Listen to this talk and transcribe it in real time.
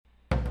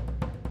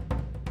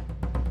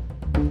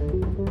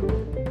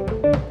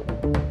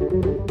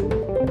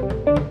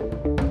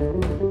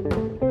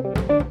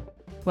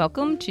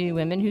Welcome to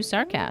Women Who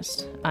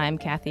Sarcast. I'm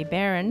Kathy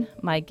Barron.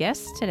 My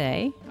guests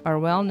today are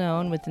well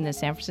known within the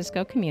San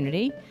Francisco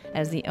community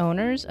as the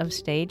owners of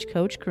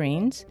Stagecoach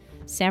Greens,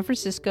 San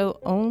Francisco's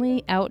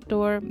only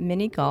outdoor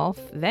mini golf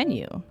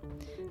venue.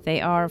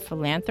 They are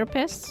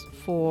philanthropists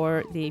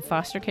for the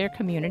foster care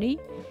community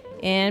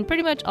and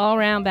pretty much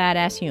all-around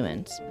badass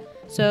humans.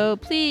 So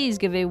please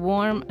give a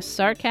warm,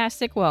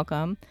 sarcastic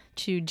welcome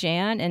to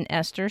Jan and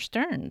Esther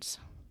Stearns.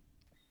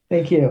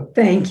 Thank you.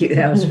 Thank you.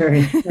 That was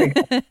very good.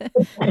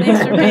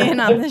 Thanks for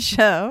being on the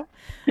show.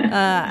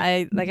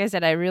 Like I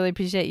said, I really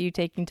appreciate you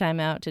taking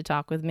time out to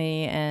talk with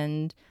me,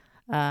 and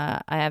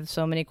I have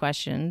so many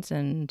questions,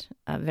 and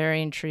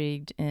very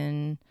intrigued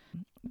in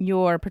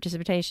your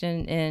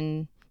participation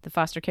in the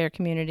foster care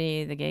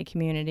community, the gay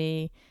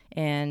community,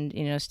 and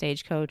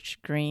Stagecoach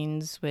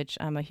Greens, which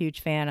I'm a huge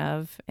fan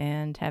of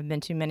and have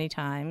been to many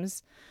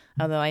times.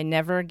 Although I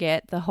never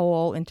get the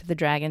hole into the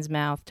dragon's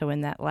mouth to win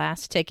that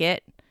last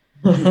ticket.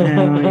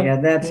 Oh, yeah,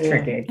 that's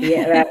tricky.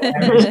 Yeah, that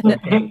was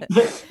tricky.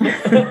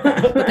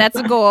 But that's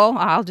a goal.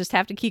 I'll just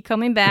have to keep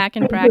coming back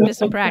and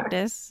practice and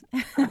practice.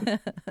 One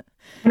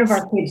of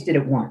our kids did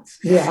it once.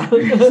 Yeah.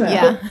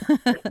 Yeah.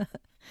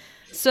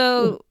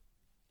 So,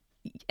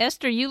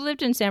 Esther, you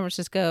lived in San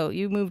Francisco.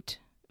 You moved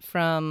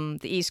from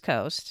the East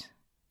Coast,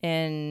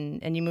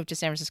 and you moved to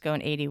San Francisco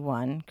in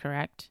 81,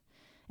 correct?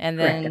 And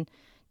then Correct.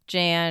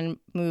 Jan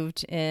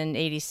moved in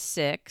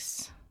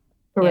 86.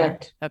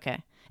 Correct. Yeah.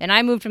 Okay. And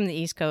I moved from the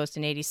East Coast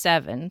in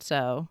 87,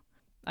 so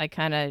I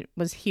kind of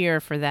was here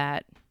for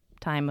that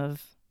time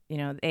of, the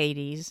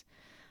 80s.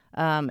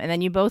 And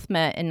then you both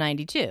met in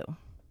 92.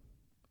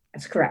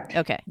 That's correct.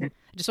 Okay. I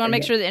just want to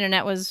make sure the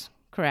internet was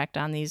correct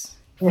on these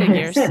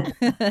figures.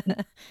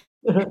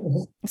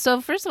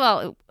 So first of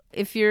all,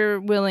 if you're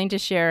willing to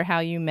share how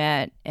you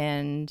met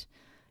and,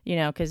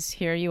 because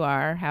here you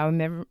are,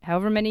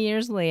 however many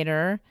years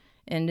later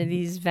into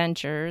these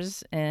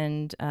ventures,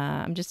 and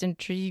I'm just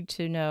intrigued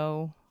to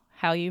know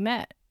how you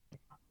met.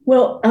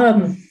 Well,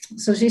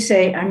 so as you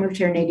say, I moved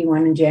here in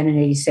 81 and Jan in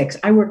 86.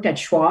 I worked at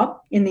Schwab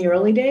in the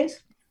early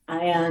days.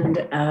 And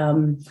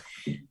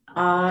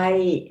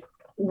I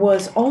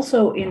was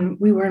also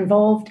we were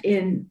both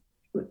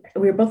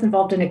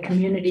involved in a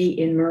community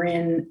in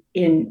Marin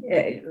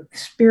in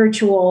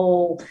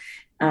spiritual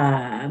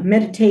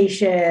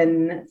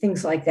meditation,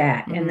 things like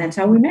that. Mm-hmm. And that's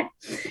how we met.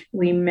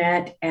 We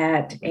met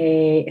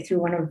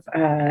through one of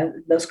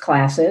those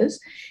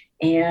classes.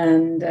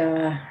 And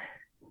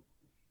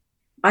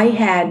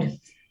I'm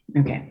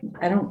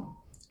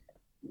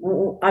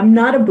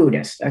not a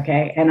Buddhist,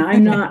 okay? And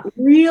I'm not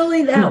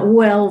really that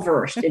well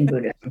versed in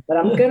Buddhism, but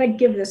I'm going to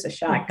give this a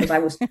shot because I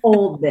was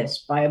told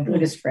this by a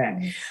Buddhist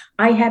friend.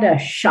 I had a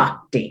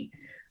Shakti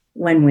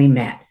when we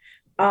met.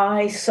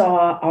 I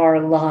saw our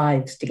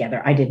lives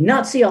together. I did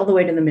not see all the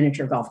way to the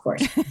miniature golf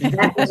course.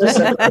 That was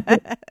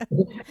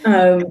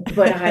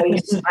but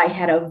I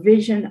had a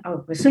vision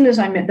of,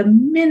 the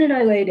minute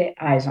I laid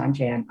eyes on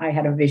Jan, I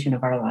had a vision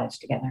of our lives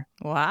together.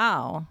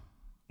 Wow.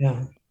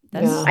 Yeah.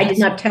 I did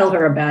not tell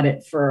her about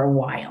it for a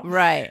while.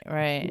 Right.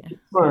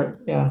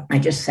 Smart. Yeah. I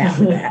just sat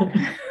with that.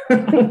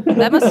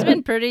 That must have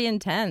been pretty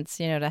intense,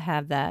 to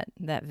have that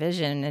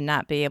vision and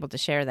not be able to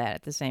share that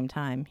at the same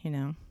time,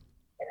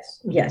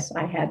 Yes,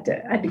 I had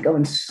to go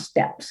in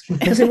steps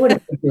because it would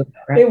have been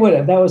right? It would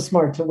have. That was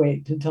smart to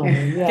wait to tell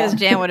me. Because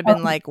Jan would have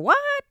been like, "What?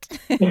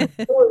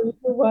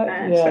 What?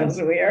 That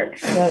sounds weird."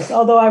 Yes.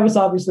 Although I was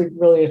obviously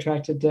really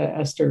attracted to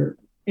Esther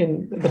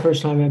in the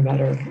first time I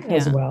met her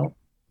as well,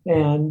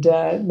 and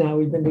now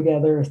we've been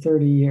together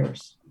 30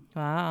 years.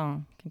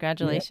 Wow!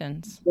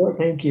 Congratulations. Yeah. Well,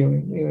 thank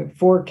you. You have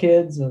 4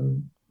 kids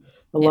and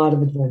a lot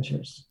of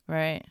adventures.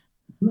 Right.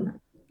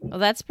 Well,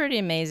 that's pretty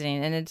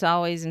amazing. And it's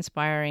always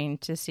inspiring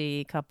to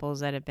see couples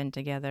that have been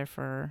together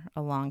for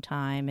a long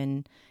time.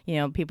 And,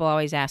 people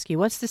always ask you,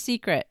 what's the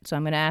secret? So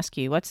I'm going to ask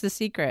you, what's the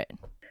secret?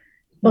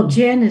 Well,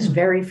 Jan is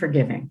very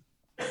forgiving.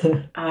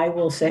 I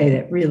will say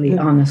that really,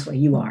 honestly,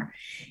 you are.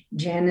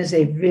 Jan is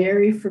a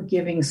very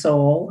forgiving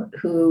soul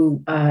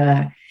who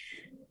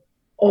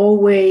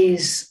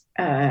always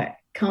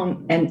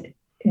and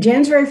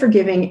Jan's very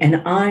forgiving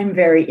and I'm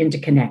very into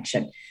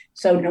connection.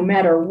 So no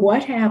matter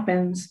what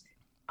happens,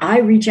 I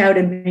reach out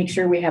and make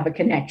sure we have a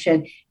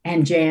connection,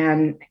 and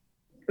Jan,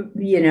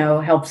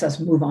 helps us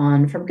move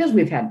on because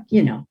we've had,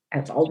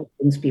 that's all the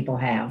things people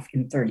have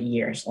in 30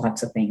 years.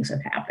 Lots of things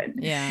have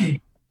happened. Yeah.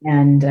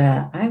 And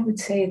I would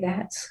say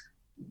that's.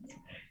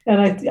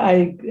 And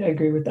I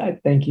agree with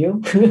that. Thank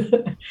you.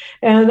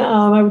 And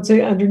I would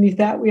say underneath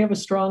that, we have a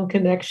strong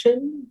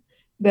connection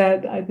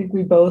that I think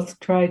we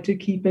both try to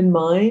keep in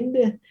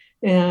mind.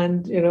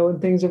 And, when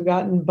things have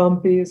gotten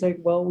bumpy, it's like,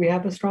 well, we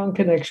have a strong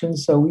connection,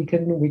 so we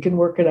can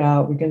work it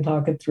out. We can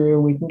talk it through.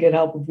 We can get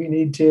help if we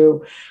need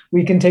to.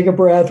 We can take a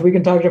breath. We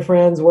can talk to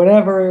friends,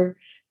 whatever,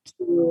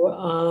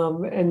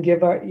 and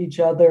give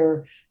each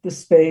other the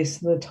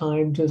space and the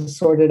time to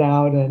sort it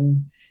out.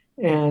 And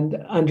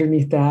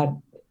underneath that,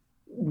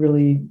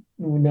 really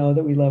we know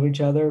that we love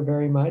each other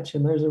very much,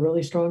 and there's a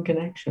really strong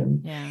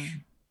connection. Yeah.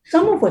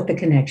 Some of what the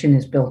connection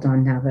is built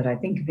on, now that I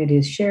think of it,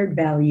 is shared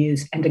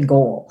values and a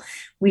goal.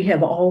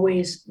 We've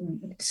always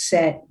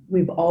sought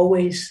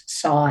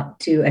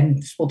to,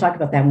 and we'll talk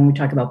about that when we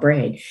talk about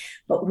Braid,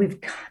 but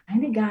we've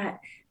kind of got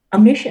a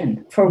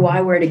mission for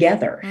why we're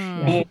together.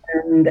 And,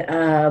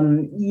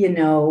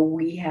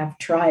 we have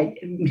tried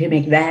to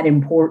make that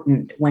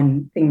important.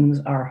 When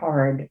things are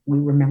hard, we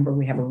remember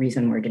we have a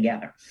reason we're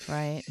together.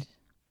 Right.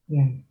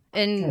 Yeah.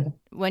 And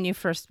when you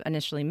first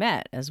initially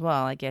met as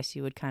well, I guess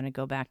you would kind of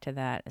go back to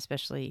that,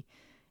 especially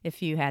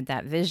if you had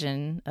that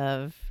vision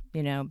of,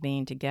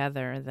 being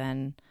together,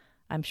 then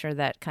I'm sure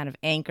that kind of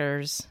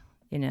anchors,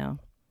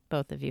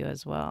 both of you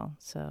as well.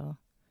 So,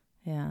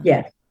 yeah.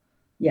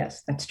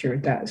 Yes, that's true.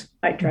 It does.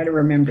 I try to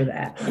remember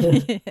that.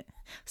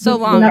 So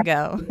long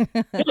ago.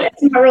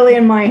 It's not really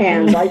in my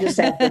hands. I just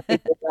have to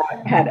figure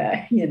out how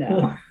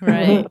to,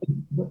 Right.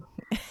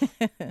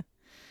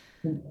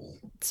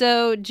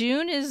 So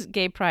June is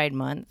Gay Pride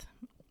Month,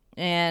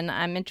 and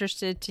I'm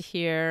interested to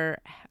hear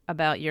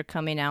about your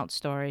coming out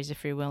stories,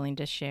 if you're willing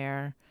to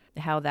share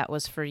how that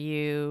was for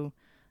you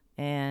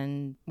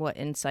and what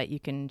insight you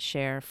can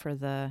share for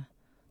the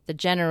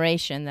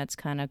generation that's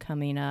kind of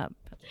coming up.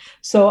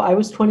 So I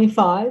was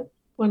 25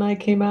 when I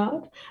came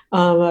out.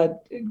 I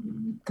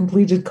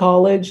completed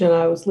college and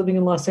I was living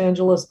in Los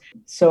Angeles.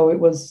 So it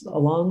was a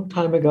long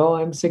time ago.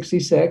 I'm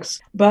 66.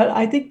 But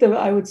I think that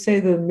I would say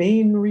the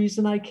main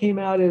reason I came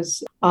out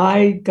is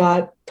I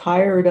got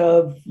tired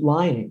of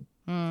lying,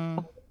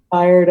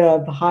 tired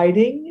of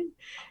hiding.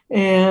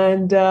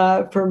 And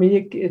for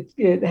me,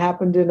 it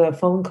happened in a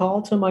phone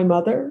call to my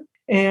mother.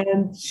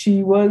 And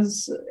she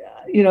was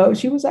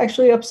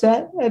actually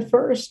upset at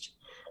first,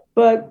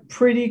 but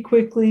pretty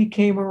quickly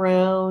came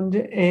around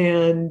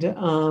and,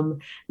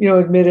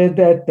 admitted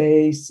that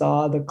they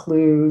saw the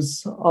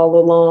clues all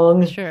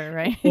along. Sure,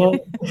 right.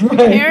 Right.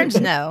 Parents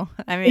know.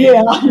 I mean,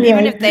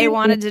 even if they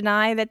want to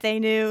deny that they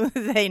knew,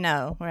 they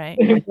know, right?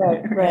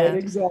 Right,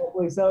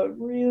 exactly. So it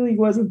really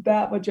wasn't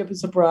that much of a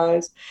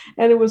surprise.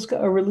 And it was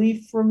a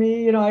relief for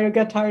me. I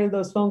got tired of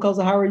those phone calls.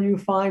 How are you?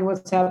 Fine.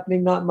 What's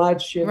happening? Not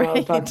much.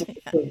 Right.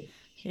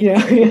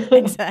 Yeah,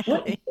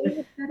 exactly.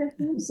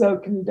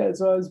 So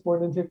I was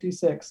born in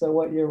 56. So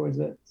what year was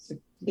it?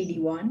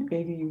 81.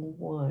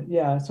 81.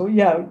 Yeah. So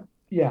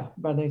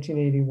about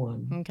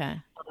 1981.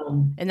 Okay.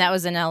 And that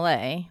was in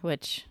LA,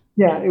 which.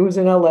 Yeah, it was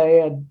in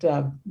LA. And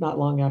not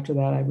long after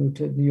that, I moved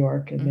to New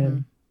York, and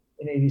then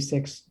in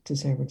 86 to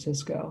San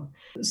Francisco.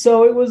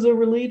 So it was a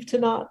relief to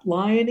not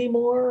lie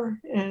anymore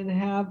and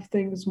have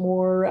things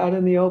more out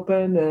in the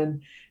open.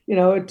 And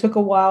it took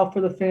a while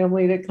for the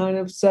family to kind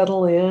of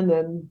settle in,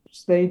 and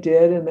they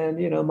did. And then,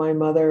 my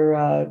mother,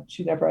 I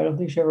don't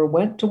think she ever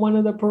went to one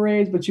of the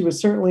parades, but she was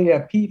certainly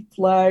a peace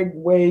flag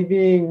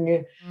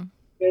waving,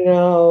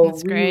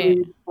 That's really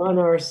great. on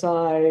our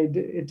side.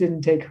 It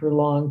didn't take her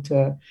long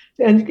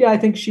and I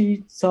think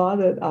she saw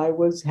that I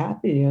was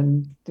happy.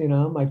 And,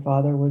 my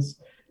father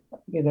was,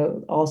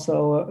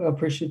 also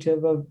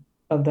appreciative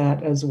of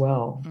that as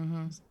well.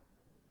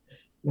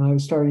 I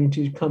was starting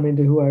to come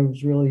into who I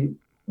was really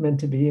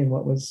meant to be and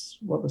what was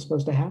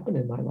supposed to happen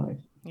in my life.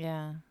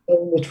 Yeah.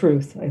 And the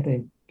truth, I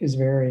think, is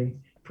very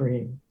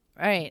freeing.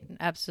 Right.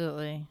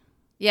 Absolutely.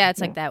 Yeah.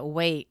 It's like that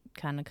weight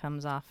kind of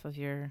comes off of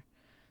your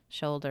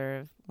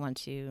shoulder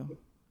once you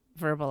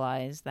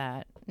verbalize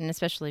that. And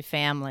especially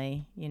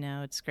family,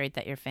 it's great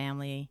that your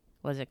family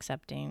was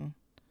accepting.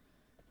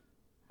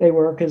 They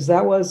were, because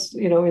that was,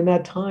 in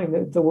that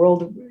time, the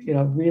world,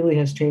 really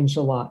has changed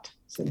a lot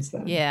since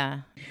then.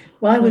 Yeah.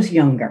 Well, I was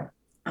younger.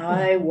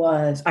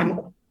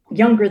 I'm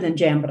younger than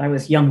Jan, but I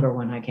was younger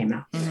when I came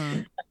out.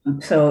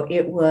 So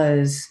it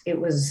was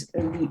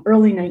the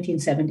early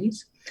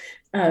 1970s,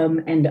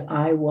 and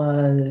I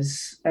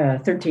was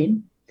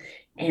 13,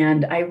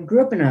 and I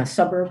grew up in a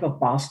suburb of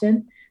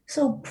Boston.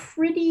 So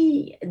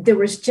there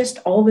was just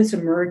all this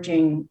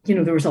emerging,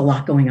 there was a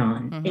lot going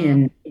on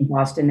in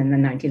Boston in the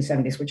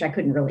 1970s, which I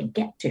couldn't really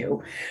get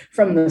to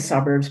from the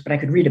suburbs, but I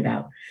could read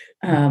about.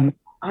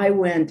 I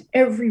went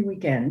every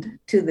weekend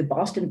to the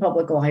Boston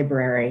Public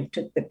Library,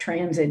 took the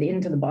transit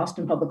into the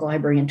Boston Public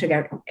Library and took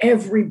out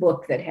every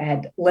book that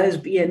had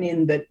lesbian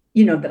in that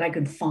I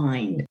could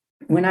find.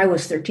 When I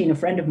was 13, a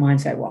friend of mine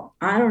said, well,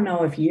 I don't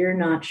know if you're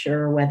not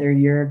sure whether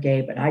you're gay,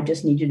 but I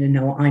just need you to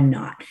know I'm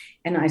not.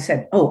 And I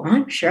said, oh,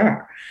 I'm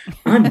sure.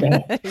 I'm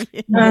gay.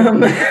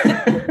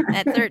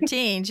 At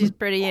 13, she's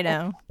pretty,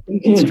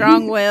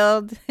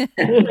 strong-willed.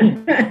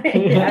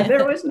 Yeah,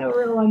 there was no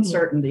real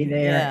uncertainty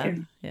there.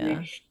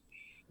 Yeah.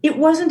 It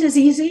wasn't as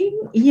easy,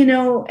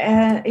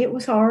 it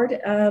was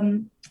hard.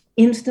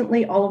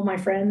 Instantly, all of my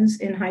friends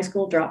in high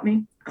school dropped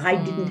me. I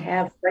didn't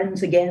have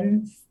friends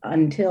again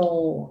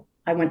until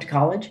I went to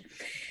college.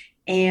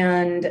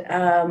 And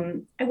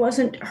I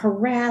wasn't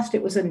harassed.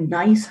 It was a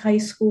nice high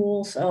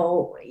school.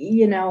 So,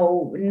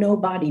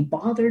 nobody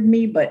bothered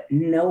me, but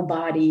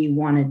nobody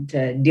wanted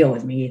to deal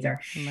with me either.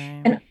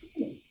 Right. And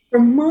For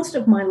most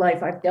of my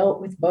life, I've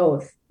dealt with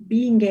both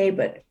being gay,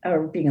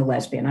 or being a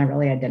lesbian. I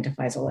really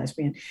identify as a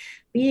lesbian,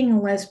 being a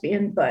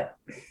lesbian, but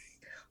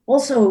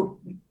also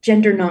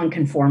gender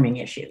nonconforming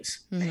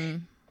issues. Mm-hmm.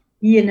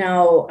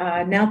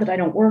 Now that I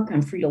don't work,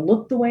 I'm free to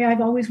look the way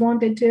I've always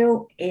wanted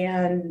to.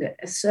 And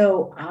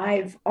so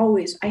I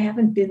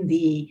haven't been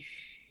the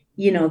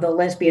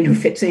lesbian who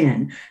fits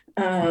in.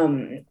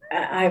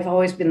 I've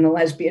always been the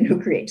lesbian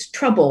who creates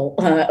trouble,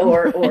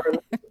 or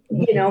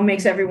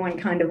makes everyone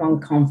kind of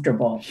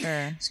uncomfortable.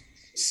 Sure.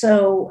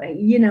 So,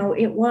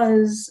 it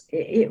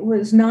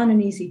was not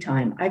an easy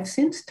time. I've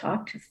since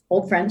talked to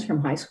old friends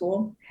from high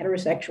school,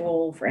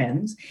 heterosexual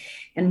friends.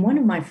 And one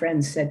of my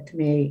friends said to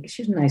me,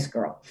 she's a nice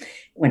girl,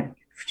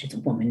 she's a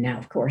woman now,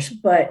 of course,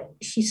 but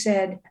she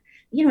said,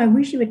 I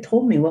wish you had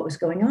told me what was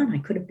going on. I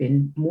could have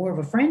been more of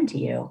a friend to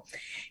you.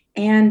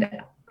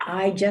 And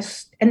I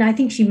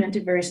think she meant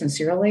it very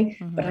sincerely,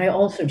 Mm-hmm. but I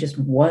also just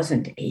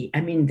wasn't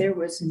there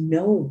was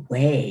no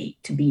way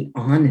to be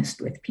honest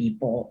with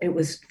people. It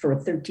was for a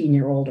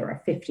 13-year-old or a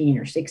 15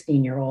 or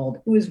 16-year-old.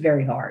 It was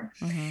very hard.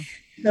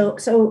 Mm-hmm.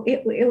 So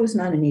it was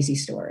not an easy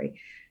story.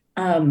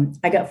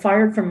 I got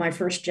fired from my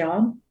first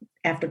job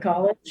after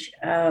college,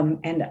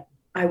 and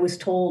I was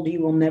told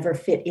you will never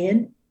fit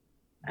in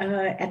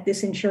at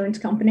this insurance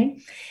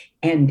company.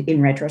 And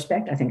in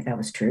retrospect, I think that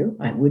was true.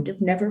 I would have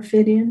never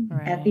fit in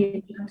at the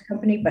insurance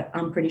company, but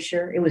I'm pretty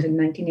sure it was in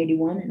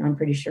 1981, and I'm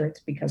pretty sure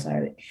it's because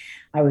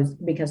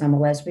because I'm a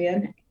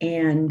lesbian.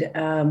 And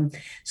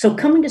so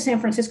coming to San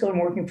Francisco and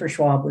working for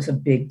Schwab was a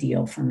big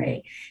deal for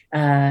me.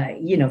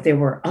 There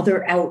were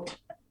other out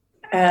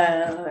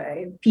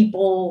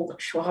people.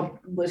 Schwab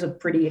was a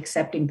pretty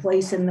accepting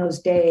place in those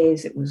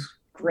days. It was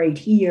great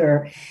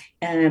here.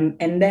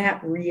 And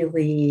that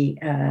really,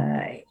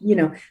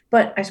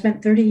 but I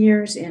spent 30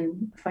 years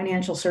in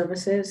financial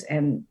services,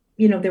 and,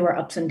 there were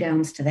ups and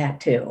downs to that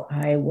too.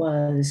 I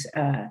was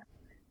a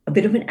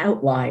bit of an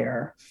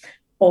outlier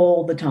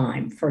all the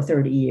time for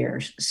 30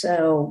 years.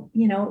 So,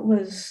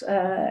 it's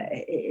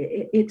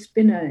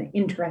been an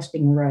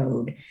interesting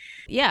road.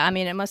 Yeah.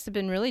 It must have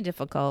been really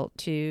difficult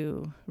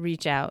to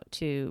reach out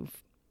to,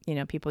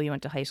 people you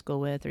went to high school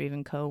with, or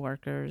even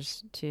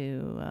coworkers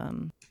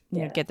to,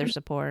 get their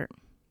support.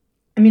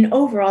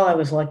 Overall, I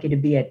was lucky to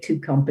be at two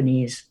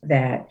companies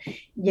that,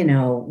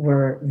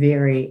 were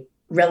very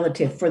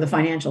relative for the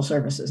financial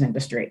services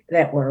industry,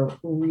 that were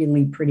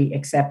really pretty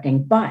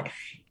accepting. But,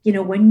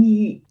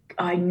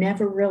 I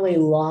never really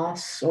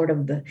lost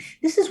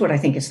this is what I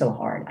think is so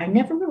hard. I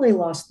never really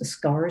lost the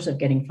scars of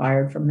getting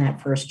fired from that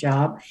first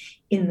job,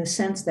 in the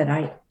sense that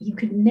I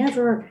think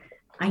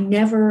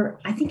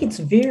it's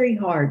very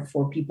hard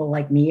for people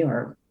like me,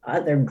 or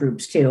other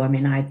groups too.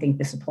 I think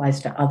this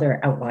applies to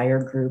other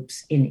outlier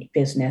groups in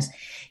business.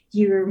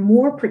 You're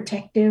more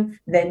protective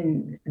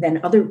than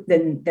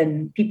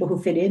people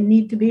who fit in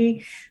need to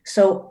be.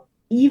 So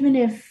even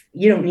if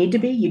you don't need to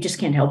be, you just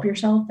can't help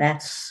yourself.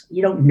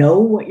 You don't know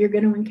what you're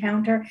going to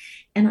encounter.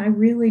 And I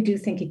really do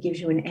think it gives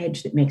you an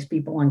edge that makes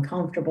people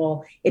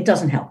uncomfortable. It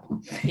doesn't help.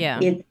 Yeah.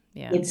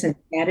 It's an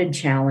added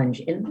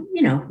challenge, and,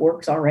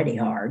 work's already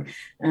hard.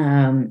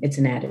 It's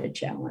an added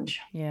challenge.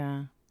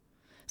 Yeah.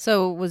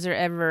 So was there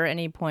ever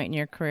any point in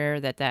your career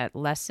that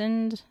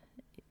lessened,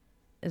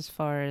 as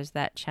far as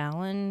that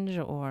challenge,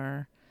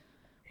 or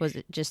was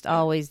it just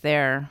always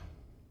there?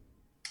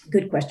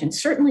 Good question.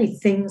 Certainly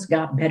things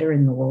got better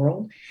in the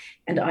world,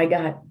 and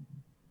I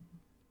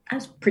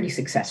was pretty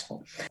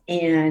successful.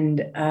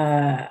 And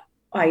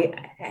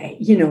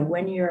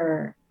when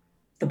you're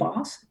the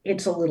boss,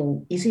 it's a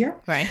little easier.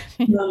 Right.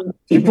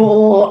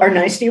 People are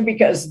nice to you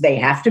because they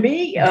have to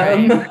be.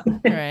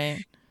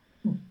 Right.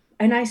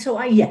 And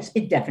yes,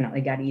 it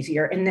definitely got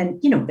easier. And then,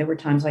 there were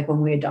times like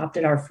when we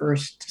adopted our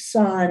first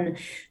son,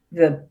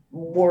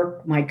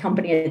 my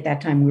company at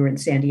that time, we were in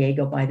San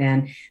Diego by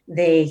then,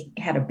 they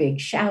had a big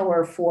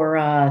shower for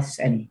us,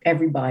 and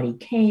everybody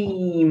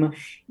came.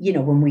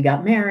 When we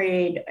got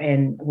married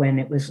and when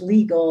it was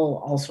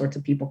legal, all sorts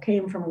of people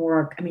came from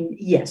work.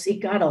 Yes, it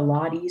got a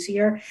lot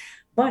easier.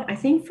 But I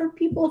think for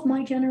people of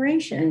my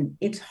generation,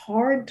 it's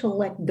hard to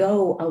let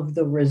go of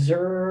the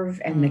reserve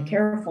and the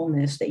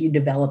carefulness that you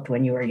developed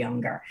when you were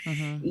younger.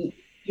 Mm-hmm.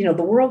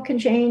 The world can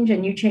change,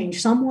 and you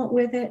change somewhat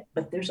with it,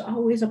 but there's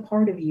always a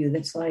part of you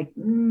that's like,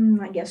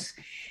 I guess,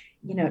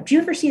 do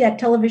you ever see that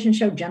television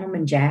show,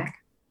 Gentleman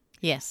Jack?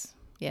 Yes.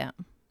 Yeah.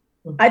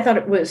 I thought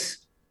it was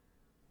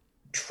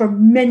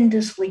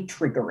tremendously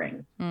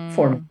triggering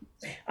for me.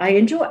 I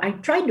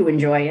tried to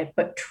enjoy it,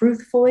 but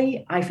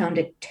truthfully, I found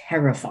it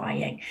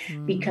terrifying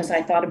because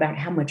I thought about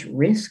how much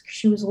risk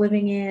she was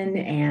living in.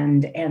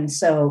 And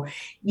so,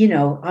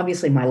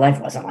 obviously my life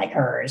wasn't like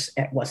hers.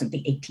 It wasn't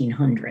the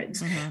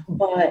 1800s,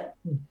 but,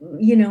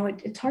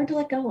 it's hard to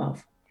let go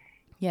of.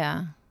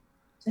 Yeah.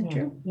 Is that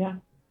true? Yeah,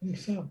 I think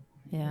so.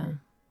 Yeah.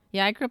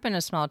 Yeah, I grew up in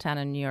a small town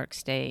in New York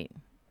State,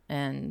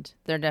 and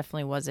there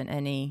definitely wasn't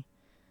any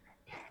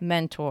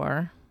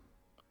mentor.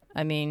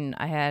 I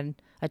had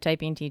a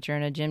typing teacher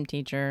and a gym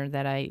teacher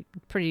that I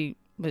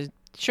was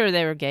sure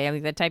they were gay.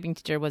 Like the typing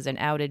teacher was an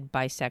outed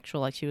bisexual,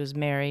 like she was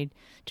married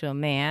to a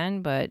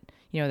man, but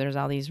there's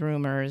all these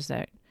rumors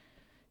that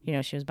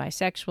she was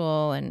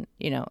bisexual, and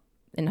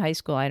in high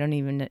school I didn't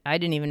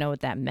even know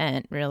what that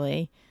meant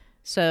really.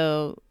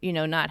 So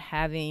not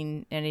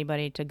having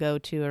anybody to go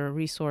to or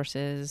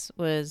resources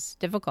was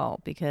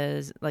difficult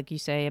because, like you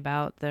say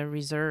about the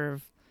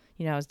reserve,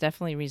 I was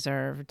definitely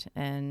reserved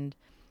and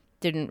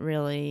didn't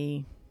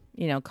really,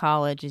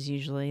 college is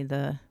usually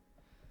the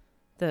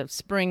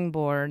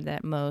springboard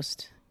that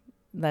most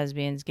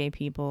lesbians, gay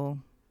people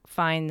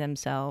find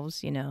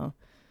themselves,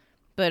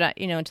 But,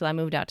 until I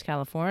moved out to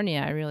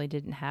California, I really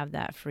didn't have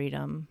that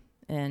freedom.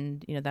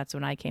 And, that's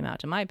when I came out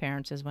to my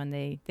parents, is when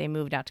they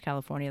moved out to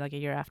California like a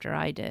year after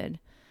I did.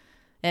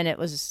 And it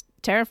was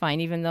terrifying,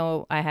 even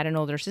though I had an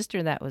older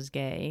sister that was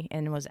gay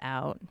and was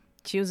out.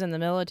 She was in the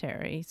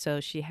military,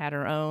 so she had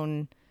her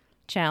own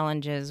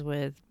challenges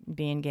with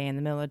being gay in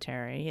the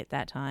military at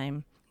that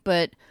time.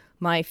 But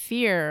my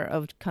fear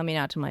of coming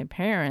out to my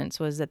parents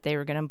was that they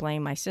were going to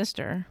blame my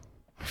sister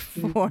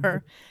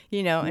for,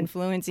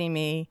 influencing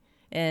me,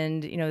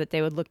 and, that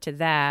they would look to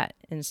that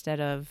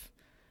instead of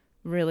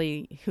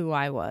really who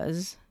I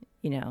was,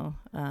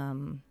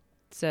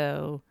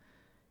 So,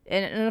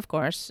 and of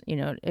course,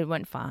 it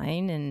went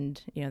fine.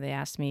 And, they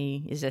asked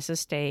me, is this a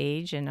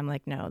stage? And I'm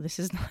like, no, this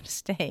is not a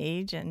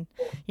stage. And,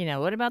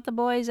 what about the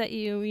boys that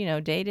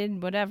you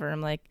dated, whatever?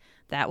 I'm like,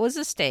 that was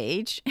a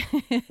stage.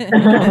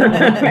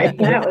 Right,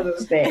 that was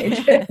a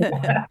stage.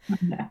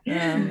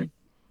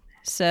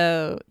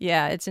 So,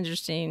 yeah, it's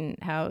interesting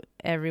how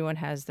everyone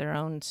has their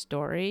own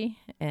story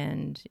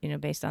and,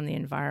 based on the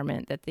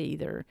environment that they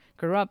either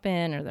grew up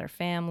in or their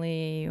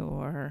family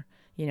or,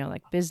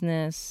 like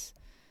business,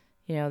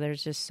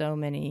 there's just so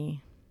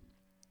many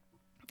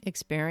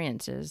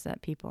experiences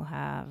that people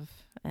have.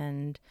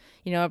 And,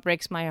 it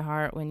breaks my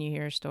heart when you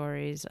hear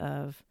stories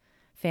of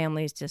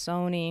families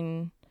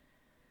disowning,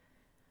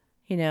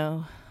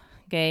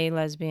 gay,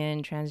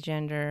 lesbian,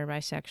 transgender,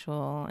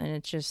 bisexual, and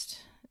it's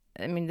just,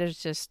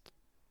 there's just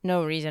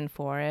no reason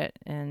for it,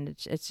 and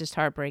it's just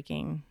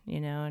heartbreaking,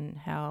 and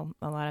how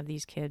a lot of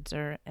these kids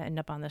end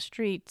up on the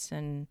streets,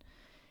 and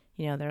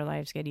their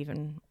lives get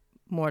even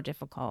more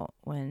difficult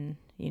when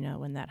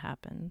that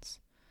happens.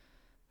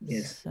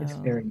 Yes, so, it's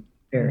very,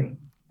 very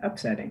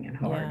upsetting and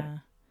hard. Yeah.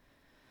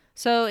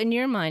 So, in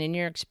your mind, in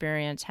your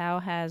experience, how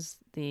has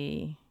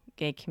the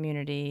gay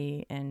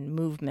community and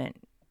movement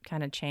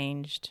kind of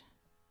changed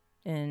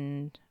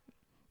in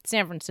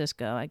San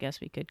Francisco? I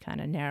guess we could kind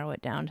of narrow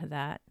it down to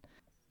that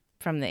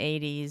from the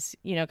 80s,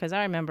 because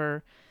I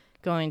remember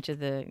going to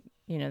the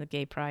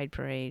gay pride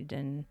parade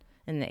in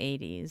the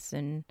 80s,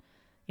 and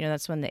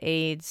that's when the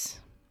AIDS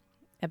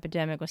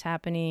epidemic was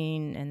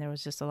happening, and there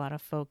was just a lot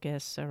of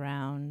focus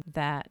around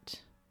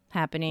that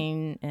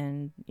happening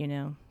and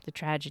the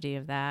tragedy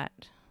of that.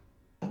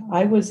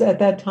 I was at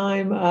that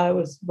time, I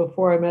was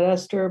before I met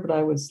Esther, but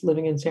I was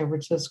living in San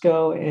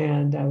Francisco,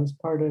 and I was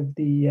part of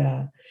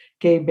the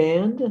gay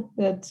band,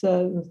 that's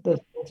the San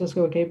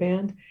Francisco Gay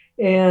Band.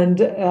 And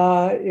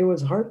it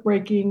was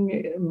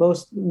heartbreaking.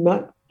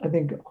 I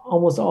think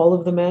almost all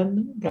of the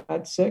men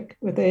got sick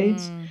with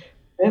AIDS.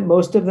 And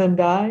most of them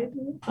died.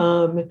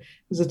 It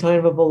was a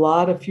time of a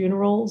lot of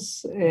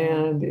funerals,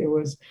 and it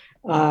was,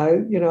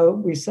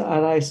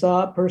 I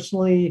saw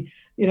personally,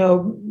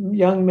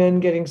 young men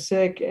getting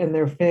sick and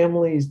their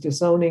families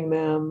disowning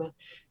them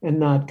and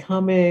not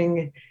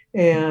coming.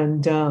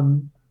 And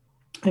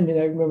I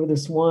remember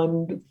this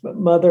one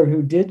mother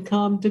who did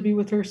come to be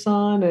with her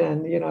son,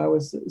 and, I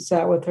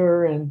sat with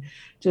her, and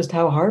just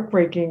how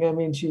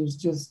heartbreaking. She was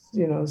just,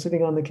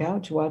 sitting on the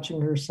couch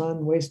watching her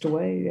son waste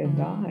away and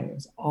die. It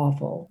was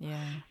awful. Yeah.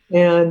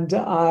 And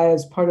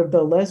as part of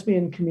the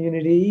lesbian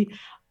community,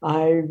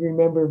 I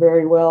remember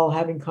very well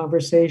having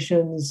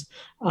conversations,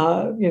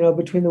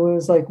 between the women.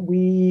 It's like,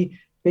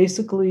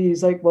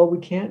 it's like, well, we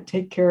can't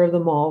take care of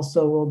them all,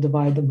 so we'll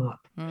divide them up.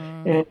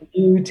 And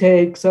you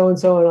take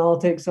so-and-so and I'll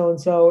take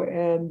so-and-so,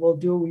 and we'll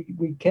do what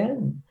we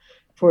can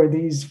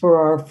for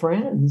our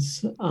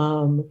friends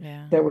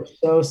that were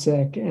so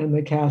sick. And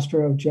the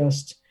Castro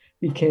just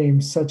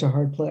became such a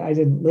hard place. I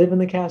didn't live in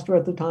the Castro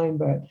at the time,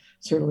 but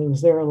certainly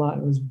was there a lot.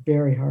 It was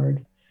very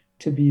hard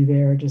to be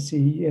there, to see,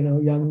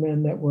 young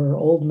men that were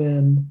old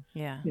men,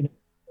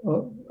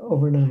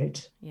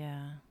 overnight.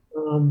 Yeah.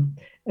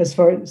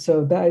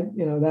 So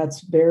that,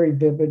 that's very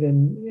vivid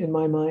in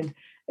my mind.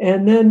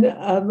 And then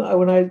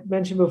when I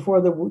mentioned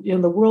before, the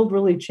world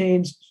really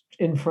changed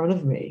in front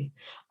of me.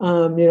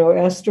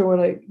 Esther,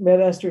 when I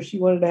met Esther, she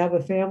wanted to have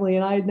a family,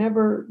 and I had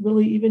never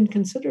really even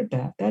considered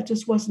that. That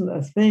just wasn't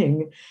a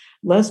thing.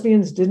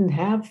 Lesbians didn't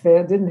have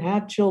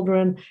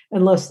children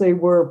unless they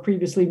were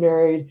previously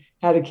married,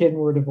 had a kid,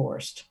 and were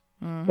divorced.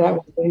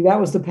 Mm-hmm. That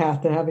was the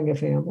path to having a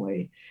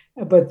family.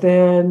 But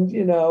then,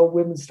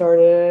 women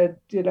started,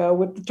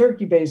 with the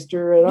turkey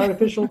baster and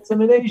artificial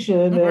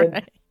insemination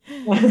and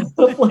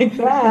stuff like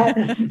that.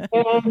 And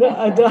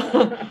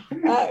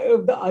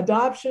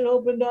adoption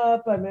opened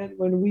up.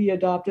 When we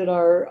adopted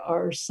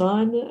our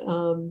son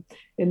in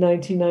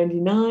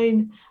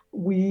 1999,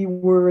 we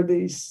were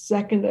the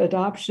second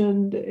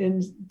adoption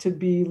to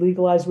be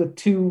legalized with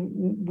two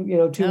Oh,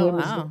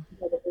 women's wow.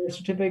 birth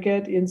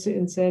certificate in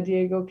San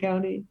Diego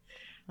County.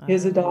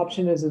 His Wow.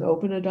 adoption is an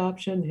open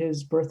adoption.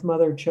 His birth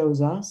mother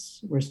chose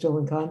us. We're still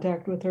in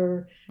contact with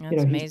her. That's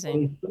He's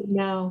amazing. 23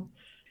 now.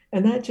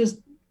 And that just,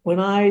 when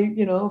I,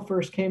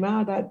 first came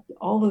out, that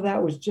all of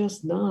that was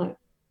just not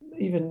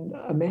even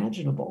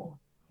imaginable.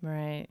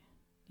 Right.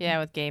 Yeah,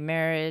 with gay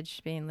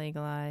marriage being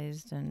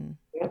legalized and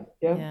Yep,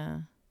 yep. yeah.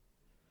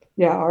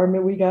 Yeah,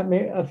 we got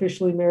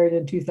officially married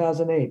in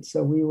 2008.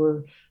 So we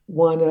were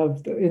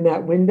in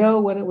that window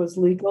when it was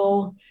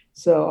legal.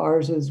 So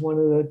ours is one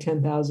of the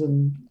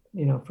 10,000,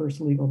 first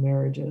legal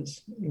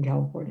marriages in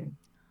California.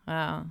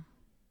 Wow.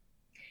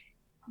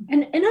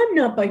 And I'm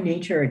not by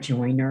nature a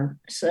joiner.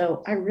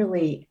 So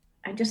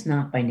I'm just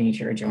not by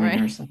nature a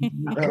joiner. Right. So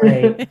I'm not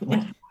really,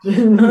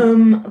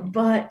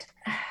 but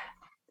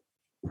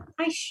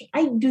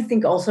I do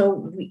think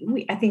also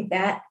I think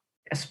that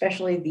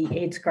especially the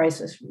AIDS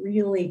crisis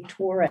really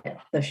tore at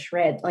the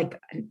shred. Like,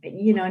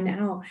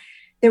 now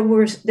there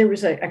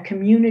was a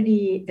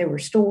community, there were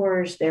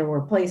stores, there were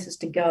places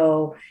to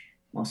go,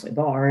 mostly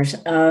bars.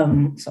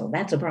 So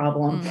that's a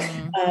problem.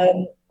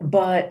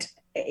 But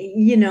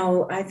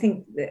I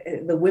think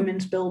the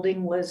women's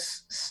building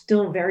was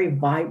still very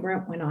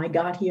vibrant when I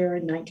got here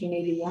in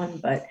 1981.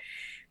 But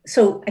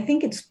so I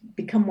think it's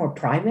become more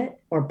private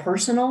or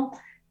personal.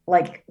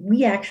 Like,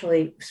 we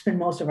actually spend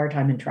most of our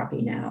time in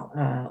Truckee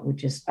now,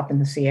 which is up in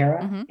the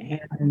Sierra,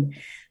 and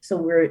so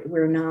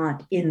we're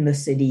not in the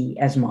city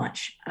as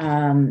much.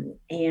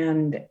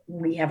 And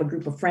we have a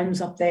group of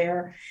friends up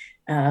there,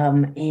 I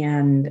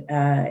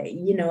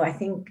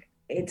think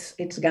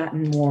it's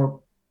gotten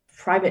more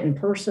private and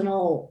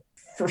personal,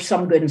 for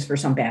some good and for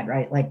some bad,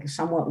 right? Like,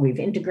 somewhat we've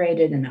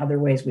integrated, and other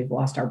ways we've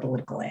lost our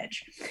political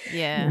edge.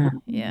 Yeah.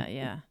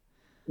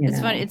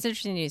 It's funny. It's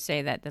interesting you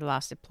say that they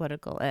lost a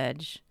political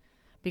edge.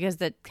 Because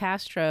the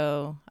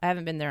Castro, I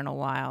haven't been there in a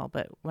while,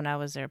 but when I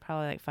was there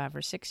probably like 5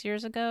 or 6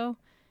 years ago,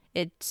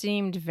 it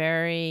seemed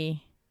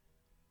very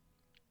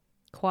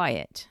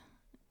quiet.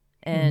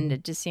 And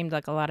it just seemed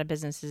like a lot of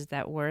businesses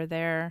that were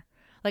there,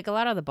 like a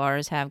lot of the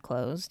bars have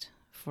closed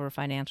for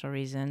financial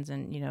reasons.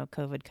 And,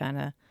 COVID kind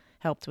of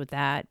helped with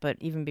that. But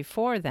even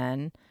before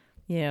then,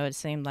 it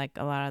seemed like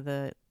a lot of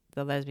the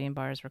lesbian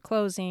bars were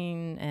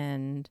closing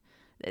and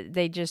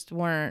they just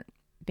weren't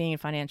being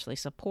financially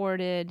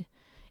supported.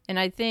 And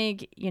I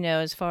think,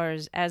 as far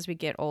as we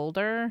get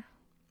older,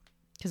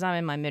 because I'm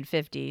in my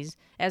mid-50s,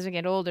 as we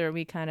get older,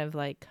 we kind of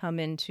like come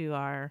into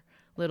our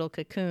little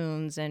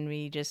cocoons and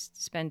we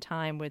just spend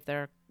time with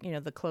our,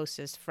 the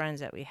closest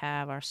friends that we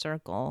have, our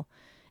circle,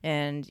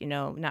 and,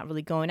 not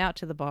really going out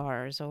to the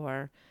bars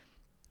or,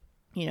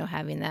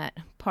 having that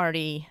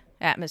party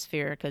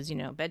atmosphere because,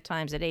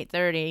 bedtime's at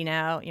 8:30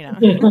 now, Yeah,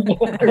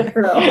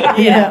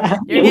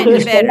 you're getting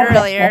to bed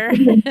earlier.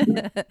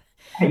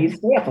 You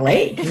stay up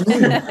late.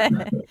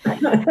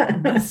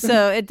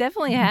 So it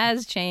definitely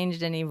has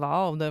changed and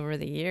evolved over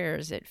the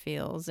years, it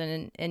feels.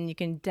 And you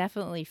can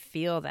definitely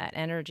feel that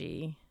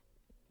energy,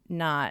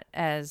 not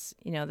as,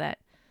 that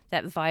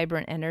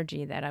vibrant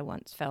energy that I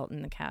once felt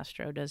in the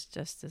Castro just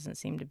doesn't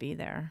seem to be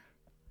there.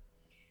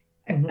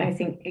 I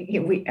think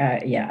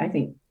I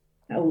think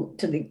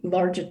to the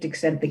largest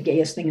extent, the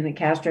gayest thing in the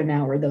Castro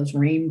now are those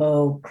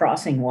rainbow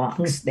crossing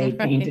walks they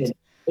painted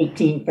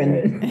 18th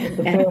and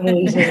the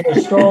families and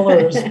the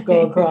strollers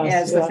go across.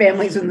 Yes, the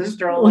families and the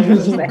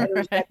strollers.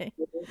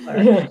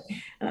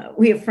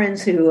 We have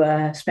friends who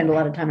spend a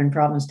lot of time in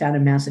Provincetown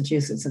in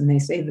Massachusetts, and they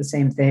say the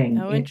same thing.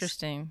 Oh,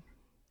 interesting.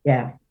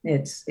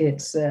 It's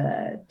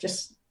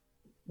just,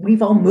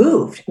 we've all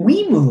moved.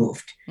 We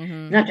moved,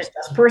 not just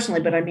us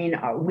personally, but I mean,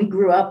 we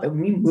grew up and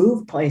we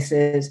moved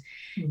places,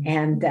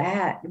 and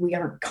that we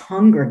aren't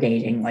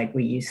congregating like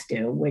we used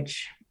to,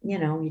 which,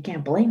 you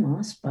can't blame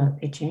us, but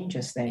it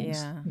changes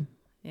things.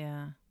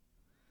 Yeah.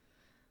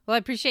 Well, I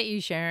appreciate you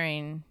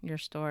sharing your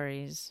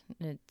stories.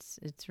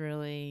 It's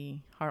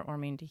really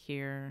heartwarming to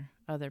hear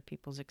other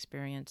people's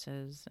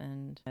experiences,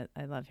 and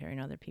I love hearing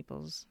other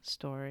people's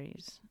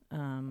stories.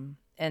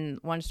 And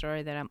one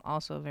story that I'm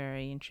also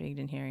very intrigued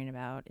in hearing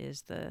about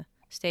is the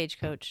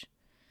Stagecoach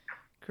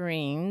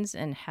Greens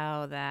and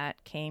how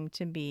that came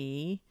to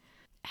be.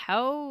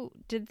 How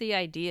did the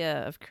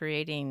idea of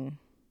creating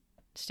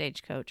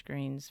Stagecoach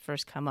Greens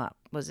first come up?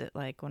 Was it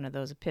like one of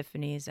those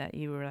epiphanies that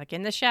you were like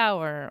in the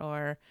shower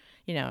or,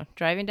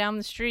 driving down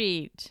the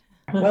street?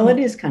 Well, it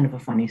is kind of a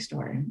funny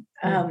story.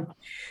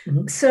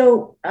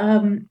 So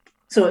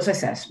as I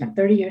said, I spent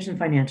 30 years in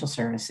financial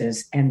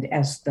services. And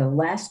as the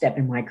last step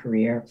in my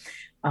career,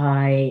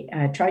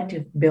 I tried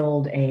to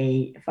build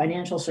a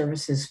financial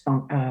services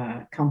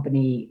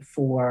company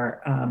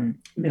for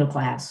middle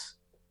class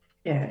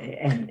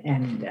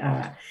and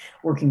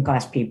working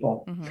class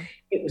people.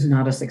 It was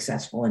not a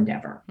successful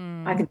endeavor.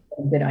 I could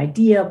have a good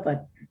idea,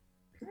 but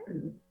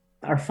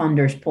our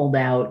funders pulled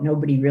out.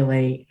 Nobody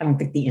really, I don't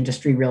think the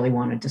industry really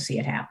wanted to see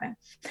it happen.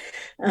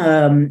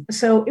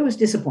 So it was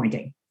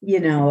disappointing,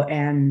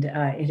 and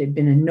it had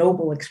been a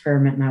noble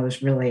experiment, and I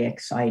was really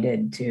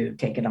excited to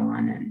take it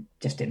on, and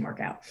just didn't work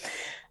out.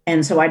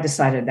 And so I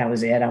decided that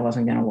was it. I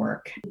wasn't going to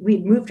work. We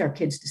moved our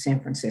kids to San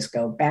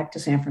Francisco, back to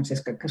San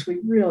Francisco, because we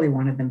really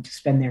wanted them to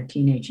spend their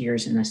teenage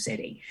years in the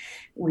city.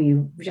 We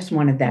just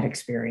wanted that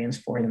experience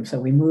for them. So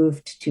we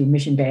moved to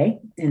Mission Bay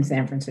in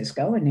San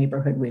Francisco, a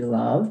neighborhood we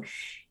love.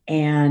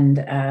 And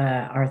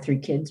our 3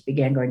 kids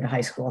began going to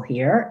high school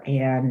here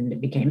and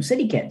became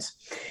city kids.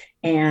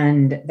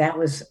 And that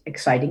was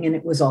exciting. And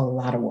it was a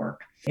lot of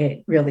work.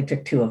 It really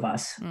took 2 of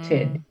us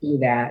to do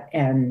that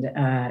and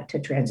to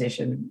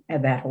transition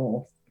that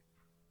whole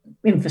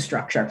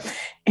infrastructure.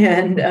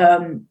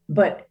 And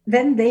but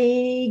then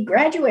they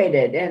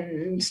graduated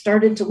and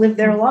started to live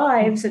their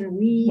lives, and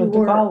we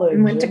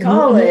went to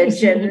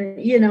college and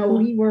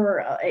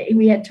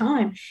we had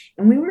time,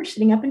 and we were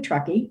sitting up in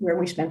Truckee, where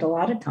we spent a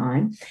lot of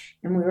time,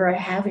 and we were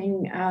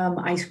having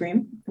ice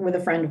cream with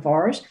a friend of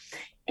ours.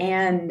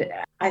 And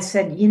I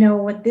said,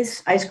 what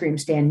this ice cream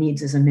stand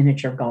needs is a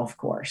miniature golf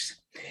course.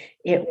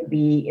 It would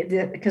be,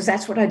 because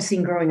that's what I'd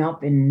seen growing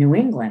up in New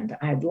England.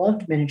 I'd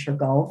loved miniature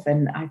golf.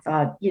 And I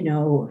thought,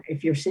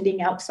 if you're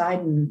sitting outside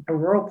in a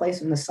rural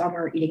place in the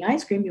summer eating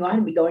ice cream, you ought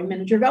to be going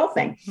miniature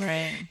golfing.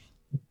 Right.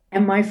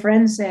 And my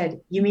friend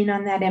said, you mean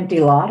on that empty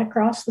lot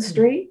across the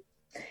street?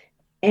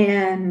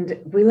 And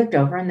we looked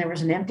over, and there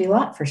was an empty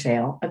lot for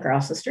sale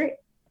across the street.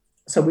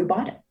 So we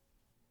bought it.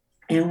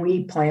 And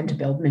we planned to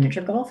build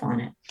miniature golf on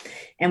it.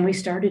 And we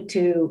started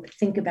to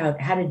think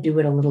about how to do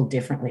it a little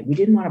differently. We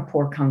didn't want to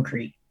pour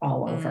concrete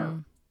all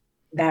over.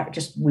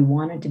 We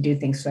wanted to do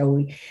things. So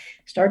we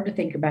started to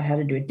think about how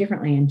to do it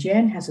differently. And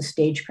Jen has a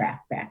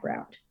stagecraft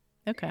background.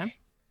 Okay.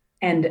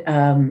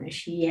 And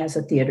she has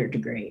a theater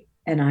degree.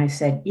 And I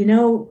said,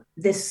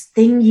 this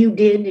thing you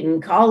did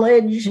in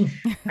college,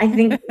 I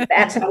think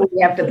that's how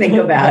we have to think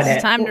about it.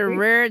 It's time to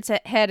rear its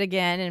head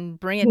again and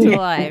bring it to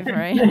life,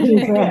 right?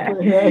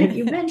 Exactly.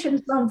 You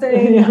mentioned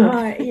something,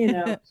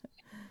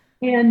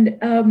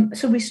 And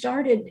so we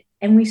started,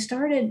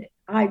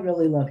 I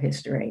really love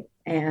history,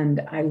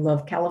 and I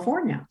love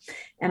California.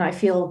 And I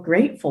feel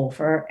grateful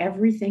for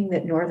everything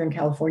that Northern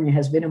California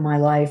has been in my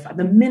life.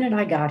 The minute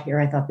I got here,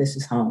 I thought, this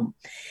is home.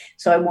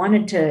 So I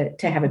wanted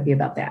to have it be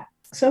about that.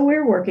 So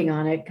we're working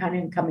on it, kind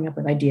of coming up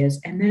with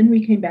ideas. And then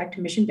we came back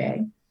to Mission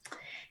Bay,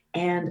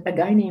 and a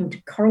guy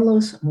named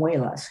Carlos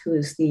Muelas, who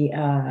is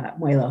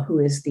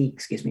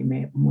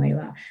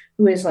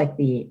like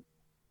the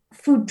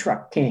food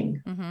truck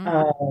king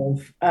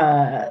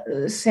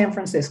of San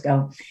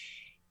Francisco.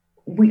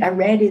 I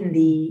read in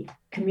the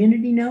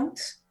community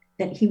notes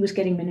that he was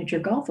getting miniature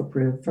golf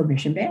approved for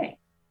Mission Bay.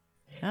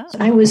 Oh. So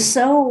I was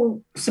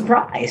so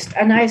surprised.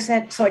 And I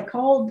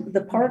called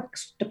the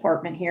parks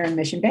department here in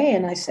Mission Bay,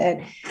 and I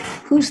said,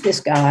 who's this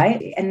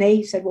guy? And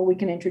they said, well, we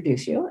can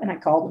introduce you. And I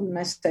called them and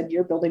I said,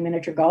 you're building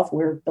miniature golf.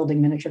 We're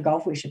building miniature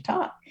golf. We should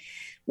talk.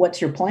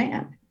 What's your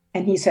plan?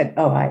 And he said,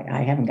 oh,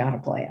 I haven't got a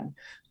plan.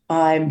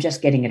 I'm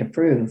just getting it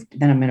approved.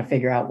 Then I'm going to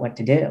figure out what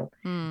to do.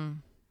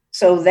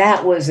 So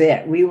that was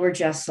it. We were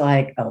just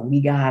like, oh,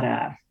 we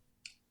gotta,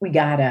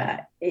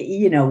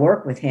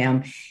 work with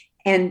him.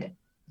 And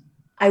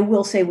I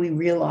will say we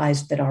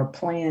realized that our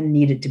plan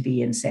needed to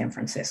be in San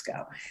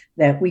Francisco,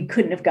 that we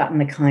couldn't have gotten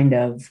the kind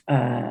of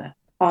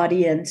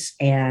audience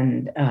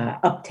and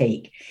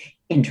uptake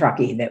in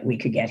Truckee that we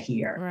could get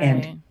here.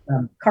 Right.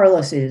 And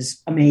Carlos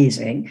is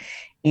amazing,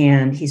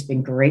 and he's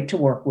been great to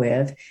work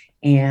with.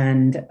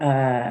 And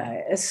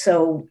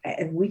so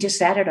we just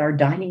sat at our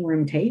dining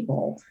room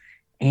table,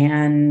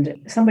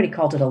 and somebody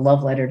called it a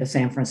love letter to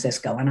San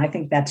Francisco. And I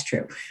think that's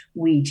true.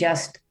 We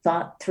just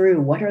thought through,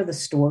 what are the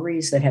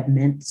stories that have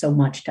meant so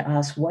much to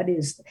us?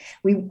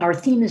 Our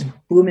theme is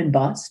boom and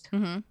bust.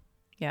 Mm-hmm.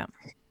 Yeah.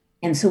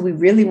 And so we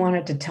really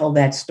wanted to tell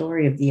that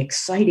story of the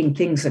exciting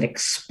things that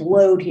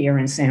explode here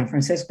in San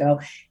Francisco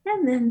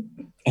and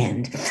then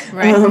end.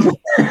 Right.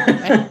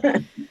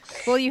 Right.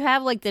 Well, you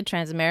have like the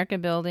Transamerica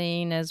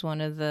building as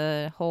one of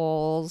the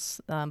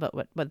holes, but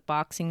with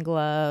boxing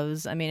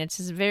gloves. I mean, it's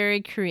just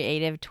very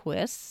creative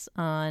twists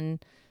on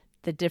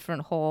the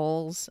different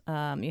holes.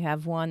 You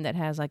have one that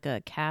has like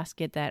a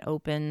casket that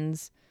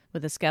opens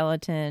with a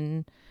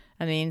skeleton.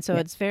 I mean, so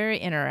it's very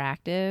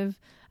interactive.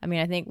 I mean,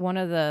 I think one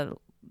of the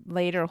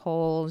later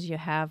holes, you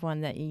have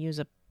one that you use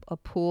a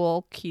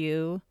pool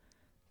cue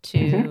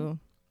to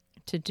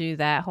do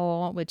that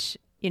hole, which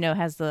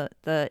has the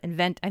I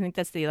think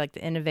that's the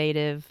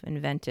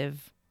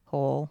inventive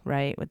hole,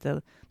 right? With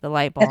the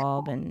light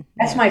bulb.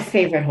 That's my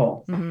favorite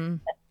hole. Mm-hmm.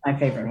 That's my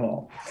favorite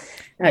hole.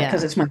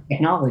 Because it's my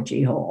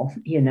technology hole,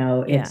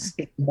 it's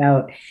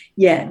about,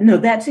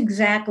 that's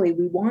exactly,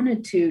 we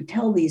wanted to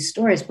tell these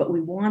stories, but we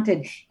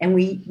wanted, and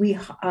we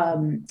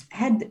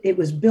it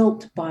was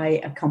built by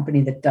a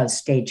company that does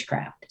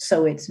stagecraft.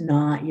 So it's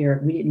not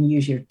we didn't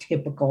use your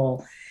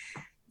typical,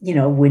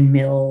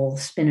 windmill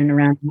spinning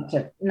around,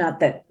 not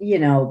that,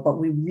 but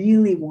we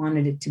really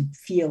wanted it to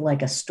feel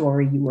like a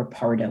story you were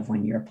part of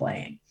when you're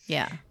playing.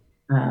 Yeah.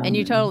 And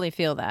you totally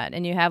feel that.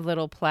 And you have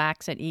little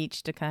plaques at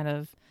each to kind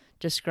of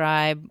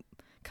describe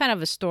kind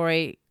of a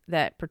story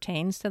that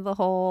pertains to the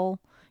hole,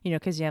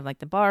 because you have like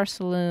the bar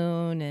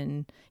saloon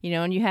and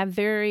you have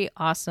very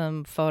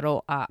awesome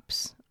photo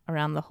ops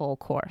around the whole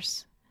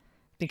course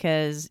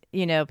because,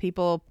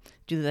 people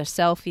do the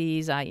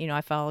selfies.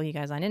 I follow you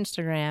guys on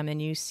Instagram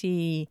and you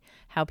see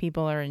how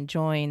people are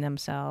enjoying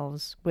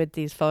themselves with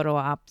these photo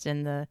ops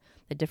and the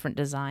different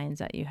designs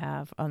that you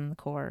have on the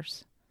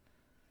course.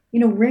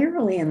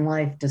 Rarely in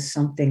life does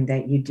something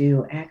that you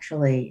do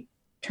actually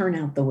turn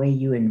out the way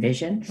you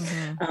envision,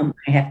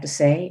 I have to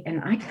say.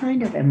 And I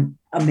kind of am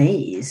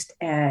amazed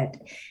at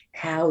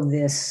how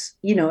this,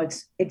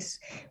 it's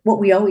what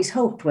we always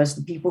hoped was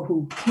the people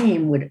who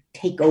came would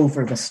take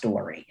over the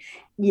story,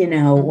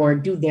 or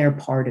do their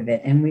part of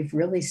it. And we've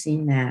really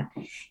seen that.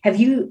 Have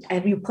you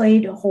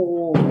played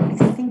hole,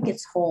 I think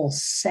it's hole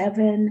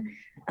 7,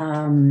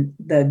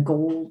 the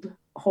gold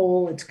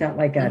hole? It's got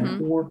like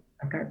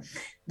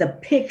the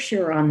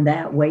picture on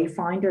that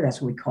wayfinder,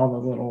 that's what we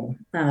call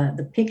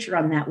the picture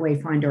on that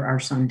wayfinder our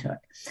son took.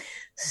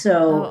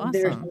 So awesome.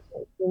 There's a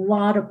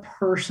lot of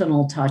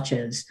personal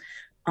touches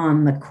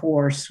on the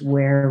course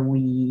where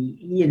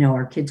we,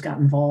 our kids got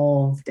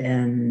involved,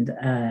 and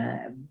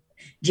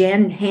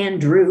Jan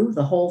hand drew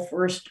the whole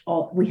first.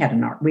 We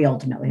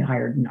ultimately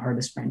hired an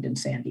artist friend in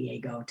San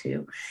Diego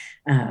to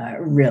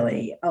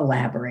really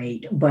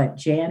elaborate, but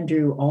Jan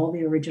drew all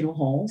the original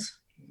holes.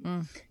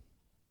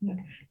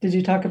 Did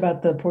you talk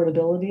about the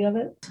portability of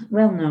it?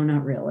 Well, no,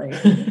 not really.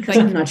 Because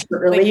I'm not sure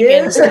it really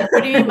is.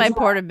 What do you mean by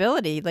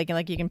portability? Like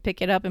you can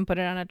pick it up and put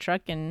it on a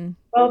truck and...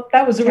 Well,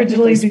 that was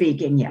originally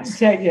speaking, yes.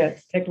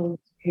 Technically.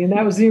 And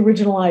that was the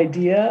original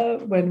idea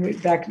when we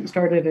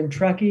started in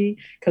Truckee,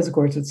 because of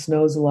course it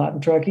snows a lot in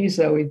Truckee.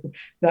 So we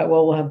thought,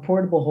 well, we'll have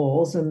portable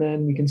holes and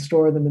then we can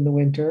store them in the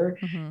winter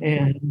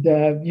and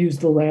use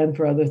the land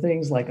for other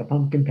things like a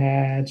pumpkin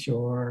patch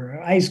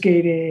or ice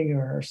skating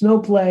or snow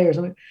play or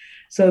something.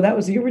 So that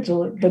was the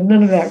original, but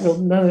none of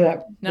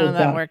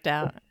that worked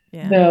out.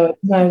 Yeah. No,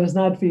 it was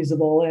not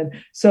feasible. And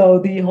so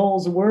the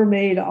holes were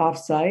made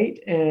off-site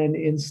and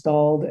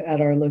installed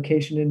at our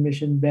location in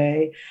Mission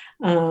Bay.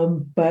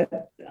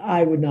 But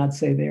I would not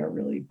say they are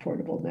really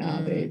portable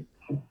now. They,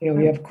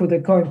 we have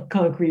the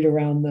concrete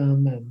around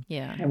them. And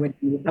yeah, I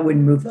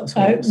wouldn't move those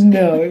holes.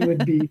 No, it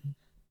would be.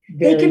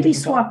 They could be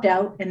swapped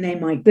out, and they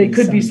might. They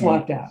could be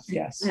swapped out.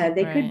 Yes,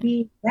 they could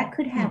be. That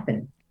could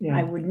happen. Yeah.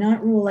 I would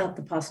not rule out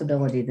the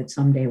possibility that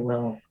someday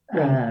we'll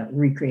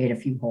recreate a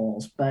few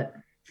holes, but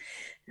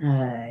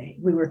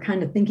we were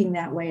kind of thinking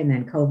that way, and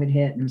then COVID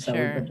hit, and so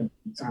we put the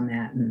boots on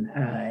that, and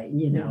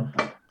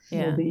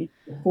It'll be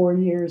 4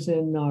 years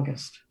in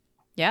August.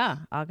 Yeah,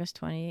 August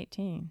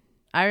 2018.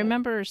 I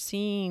remember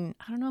seeing,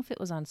 I don't know if it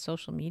was on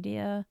social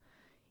media,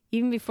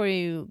 even before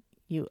you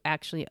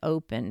actually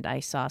opened, I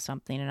saw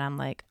something and I'm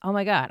like, oh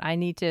my God, I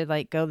need to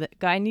go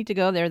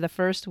there the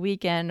first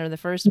weekend or the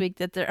first week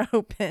that they're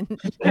open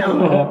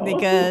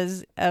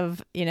because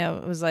of,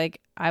 it was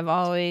like, I've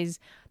always,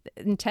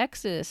 in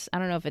Texas, I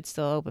don't know if it's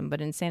still open,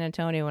 but in San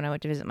Antonio, when I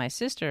went to visit my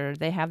sister,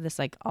 they have this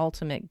like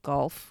ultimate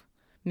golf,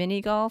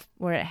 mini golf,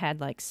 where it had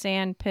like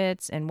sand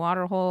pits and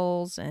water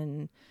holes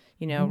and,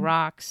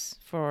 rocks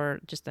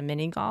for just the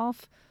mini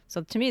golf.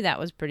 So to me, that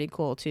was pretty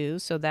cool too.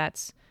 So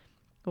that's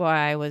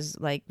why I was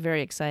like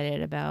very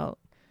excited about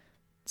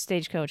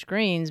Stagecoach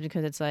Greens,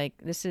 because it's like,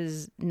 this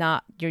is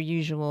not your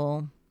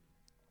usual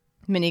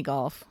mini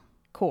golf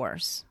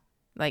course.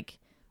 Like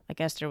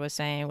Esther was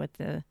saying with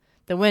the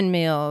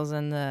windmills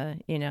and the,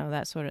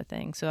 that sort of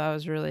thing. So I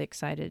was really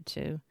excited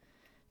to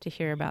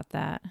hear about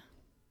that.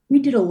 We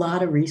did a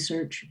lot of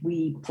research.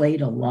 We played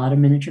a lot of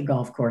miniature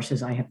golf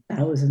courses. I have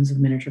thousands of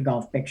miniature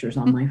golf pictures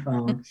on my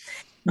phone.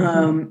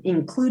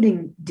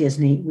 Including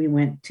Disney. We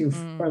went to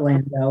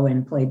Orlando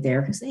and played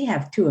there because they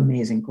have 2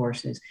 amazing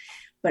courses.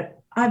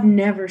 But I've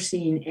never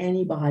seen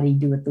anybody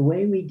do it the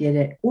way we did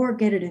it or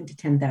get it into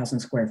 10,000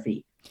 square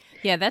feet.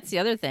 Yeah, that's the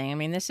other thing. I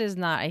mean, this is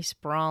not a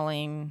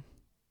sprawling,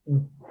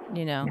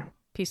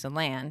 piece of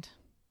land.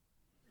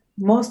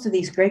 Most of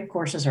these great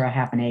courses are a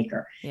half an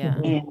acre. Yeah.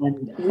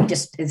 And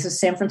this is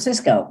San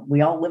Francisco.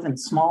 We all live in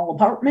small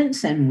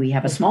apartments and we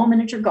have a small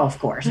miniature golf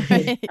course.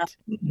 Right.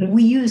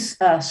 We use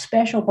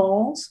special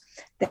balls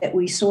that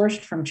we sourced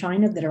from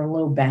China that are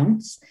low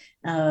bounce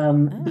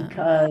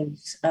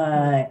because,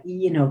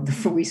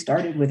 we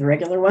started with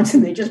regular ones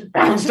and they just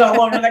bounced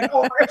all over the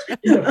course.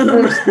 The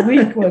first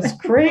week was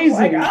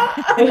crazy.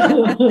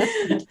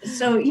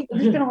 So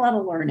there's been a lot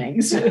of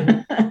learnings.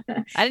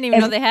 I didn't even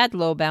know they had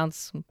low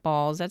bounce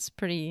balls. That's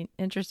pretty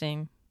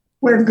interesting.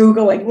 We're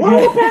Googling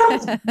low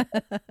bounce.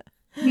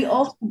 We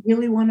also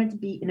really wanted to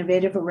be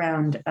innovative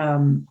around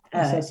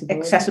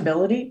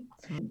accessibility.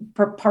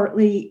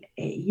 Partly,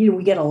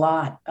 we get a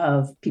lot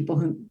of people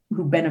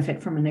who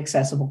benefit from an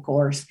accessible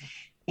course.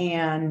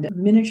 And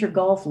miniature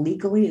golf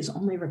legally is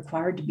only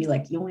required to be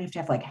you only have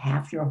to have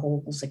half your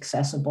holes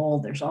accessible.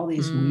 There's all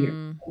these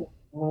weird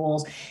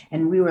rules.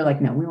 And we were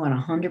like, no, we want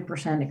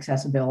 100%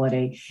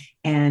 accessibility.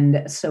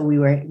 And so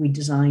we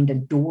designed a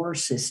door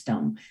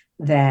system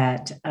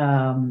that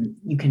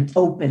you can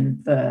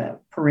open the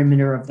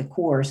perimeter of the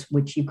course,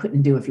 which you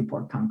couldn't do if you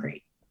poured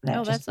concrete.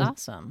 That's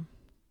awesome.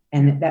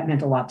 And that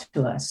meant a lot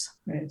to us.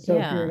 Right. So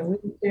if you're in a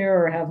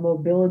wheelchair or have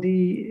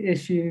mobility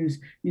issues,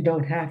 you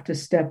don't have to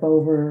step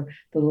over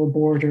the little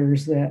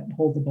borders that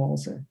hold the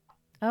balls in.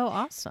 Oh,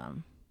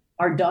 awesome.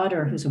 Our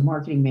daughter, who's a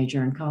marketing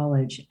major in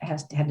college,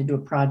 had to do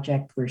a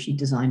project where she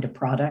designed a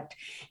product,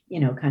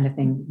 kind of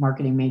thing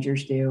marketing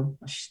majors do.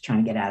 She's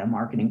trying to get out of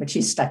marketing, but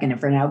she's stuck in it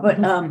for now.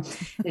 But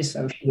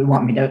so she would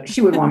want me to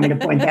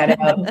point that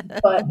out.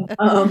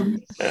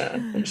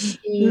 But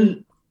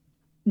she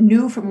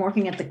knew from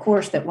working at the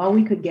course that while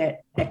we could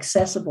get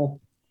accessible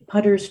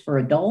putters for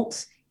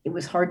adults, it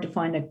was hard to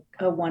find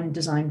a one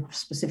designed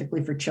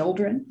specifically for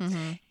children.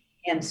 Mm-hmm.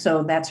 And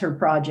so that's her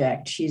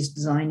project. She's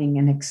designing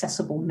an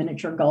accessible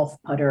miniature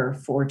golf putter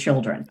for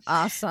children.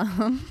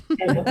 Awesome.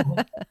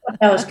 That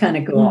was kind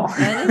of cool.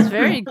 That is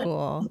very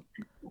cool.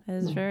 That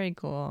is very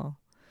cool.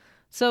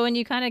 So when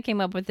you kind of came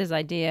up with this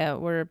idea,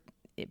 were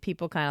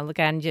people kind of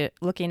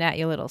looking at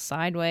you a little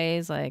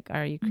sideways, like,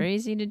 are you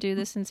crazy to do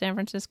this in San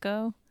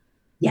Francisco?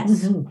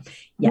 Yes.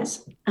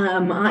 Yes.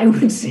 I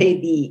would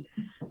say the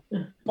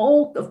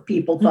bulk of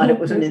people thought it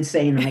was an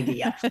insane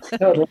idea.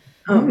 Totally.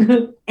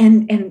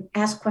 And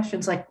ask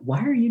questions like,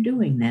 why are you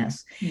doing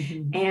this?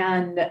 Mm-hmm.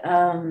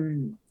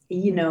 And,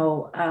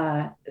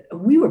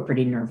 we were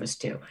pretty nervous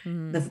too.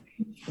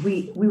 Mm-hmm.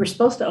 We were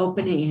supposed to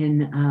open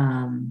in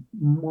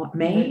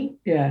May.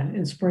 Yeah,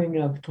 in spring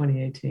of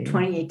 2018.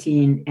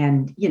 2018,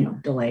 and,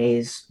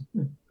 delays,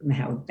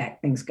 how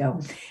things go.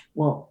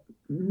 Well,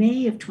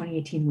 May of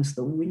 2018 was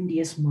the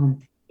windiest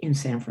month in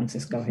San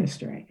Francisco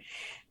history.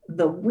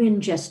 The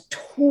wind just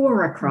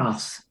tore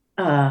across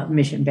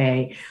Mission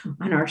Bay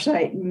on our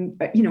site. And,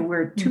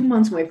 we're 2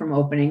 months away from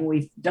opening.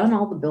 We've done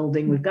all the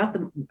building. We've got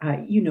the,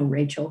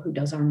 Rachel, who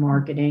does our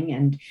marketing,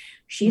 and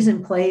she's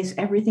in place.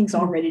 Everything's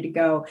all ready to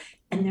go.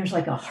 And there's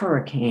like a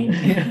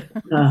hurricane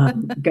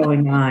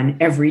going on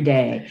every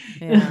day.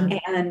 Yeah.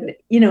 And,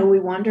 we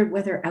wondered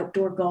whether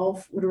outdoor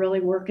golf would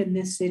really work in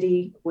this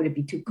city. Would it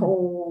be too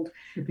cold?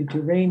 Would it be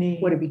too rainy?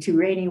 Would it be too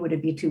rainy? Would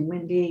it be too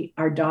windy?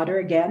 Our daughter,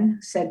 again,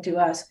 said to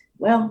us,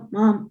 well,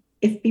 Mom,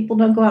 if people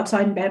don't go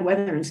outside in bad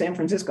weather in San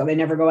Francisco, they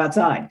never go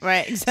outside.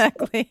 Right,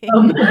 exactly.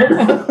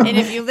 And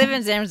if you live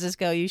in San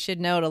Francisco, you should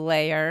know to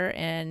layer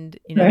and,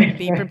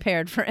 be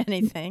prepared for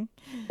anything.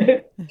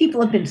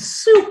 People have been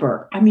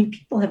super. I mean,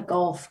 people have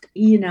golfed,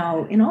 in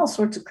all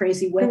sorts of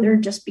crazy weather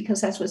just because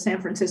that's what San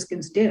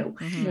Franciscans do.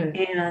 Mm-hmm.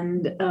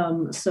 And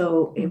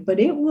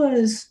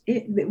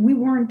we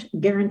weren't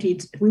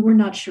guaranteed. We were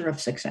not sure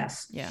of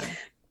success. Yeah.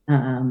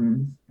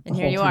 And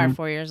here you are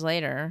 4 years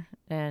later,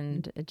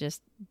 and do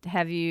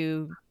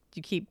you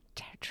keep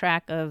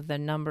track of the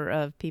number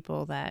of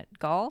people that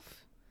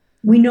golf?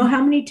 We know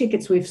how many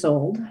tickets we've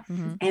sold.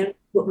 Mm-hmm. And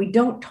what we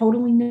don't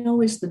totally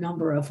know is the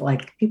number of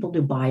people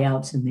do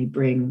buyouts and they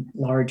bring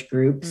large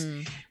groups.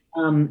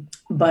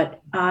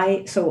 But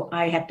I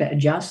have to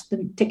adjust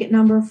the ticket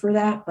number for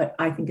that, but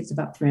I think it's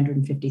about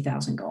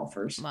 350,000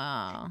 golfers.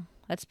 Wow.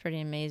 That's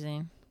pretty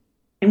amazing.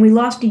 And we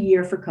lost a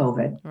year for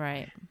COVID.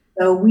 Right.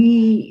 So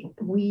we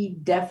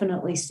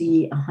definitely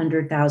see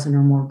 100,000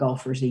 or more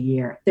golfers a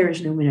year. There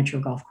is no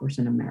miniature golf course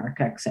in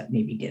America, except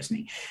maybe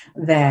Disney,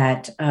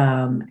 that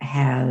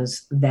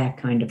has that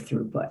kind of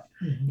throughput.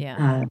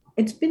 Yeah,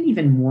 it's been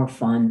even more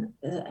fun.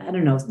 I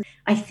don't know.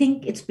 I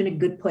think it's been a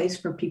good place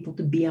for people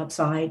to be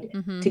outside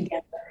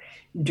together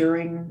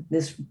during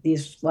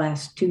these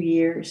last 2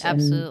 years.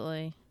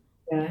 Absolutely.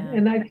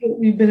 And I think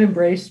we've been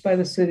embraced by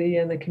the city,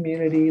 and the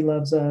community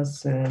loves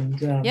us.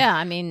 And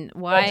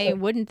why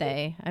wouldn't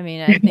they? I mean,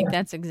 I think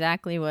that's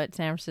exactly what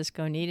San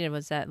Francisco needed,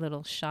 was that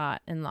little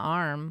shot in the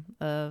arm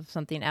of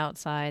something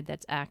outside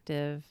that's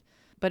active.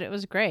 But it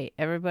was great.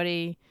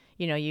 Everybody,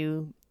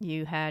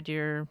 you had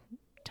your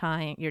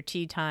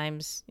tee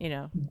times,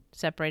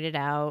 separated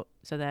out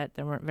so that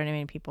there weren't very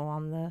many people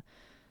on the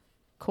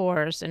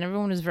course, and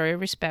everyone was very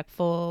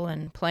respectful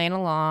and playing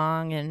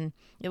along, and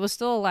it was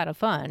still a lot of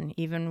fun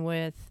even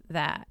with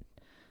that.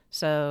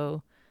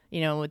 So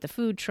with the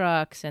food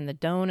trucks and the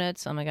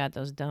donuts, oh my god,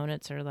 those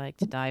donuts are like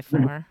to die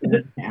for.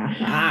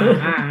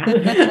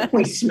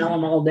 We smell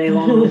them all day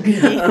long.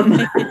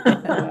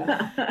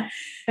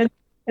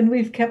 And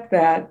we've kept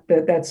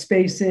that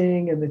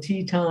spacing and the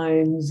tea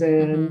times,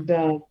 and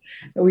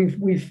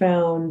we've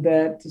found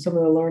that some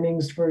of the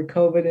learnings for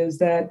COVID is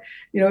that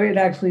it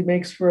actually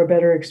makes for a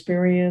better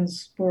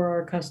experience for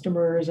our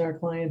customers, our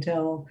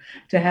clientele,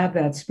 to have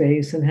that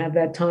space and have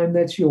that time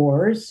that's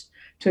yours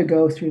to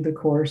go through the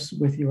course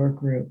with your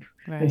group.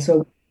 Right. And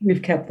so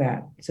we've kept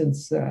that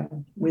since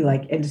we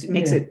it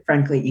makes it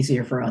frankly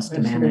easier for us to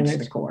manage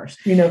the course.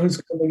 Who's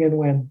coming in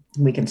when.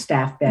 We can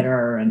staff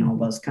better and all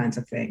those kinds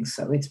of things.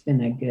 So it's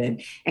been a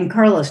good, and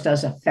Carlos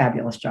does a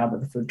fabulous job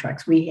with the food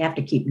trucks. We have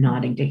to keep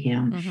nodding to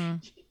him. Mm-hmm.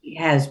 He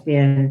has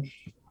been,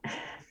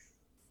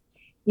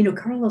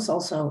 Carlos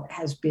also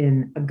has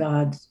been a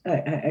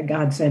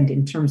godsend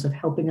in terms of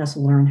helping us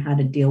learn how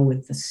to deal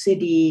with the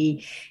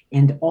city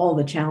and all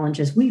the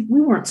challenges. We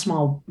weren't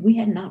small. We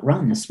had not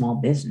run a small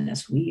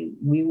business. We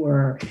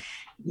were,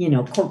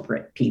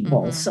 corporate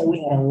people. Mm-hmm. So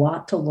we had a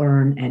lot to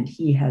learn, and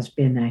he has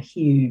been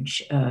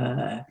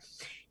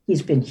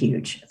he's been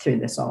huge through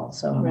this all.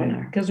 So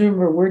because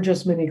remember, we're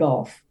just mini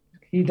golf.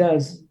 He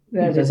does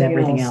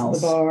everything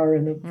else, the bar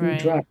and the food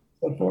truck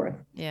and so forth.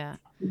 Yeah.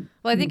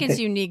 Well, I think it's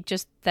unique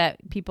just that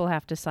people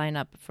have to sign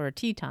up for a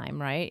tee time,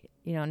 right?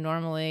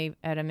 Normally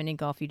at a mini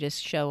golf, you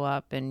just show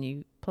up and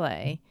you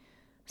play.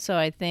 So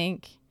I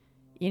think,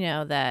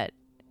 that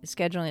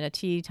scheduling a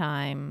tee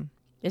time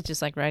is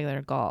just like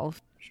regular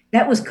golf.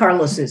 That was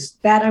Carlos's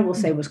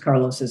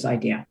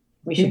idea.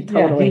 We should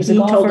totally. He's a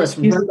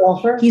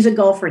golfer. He's a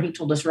golfer. He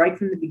told us right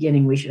from the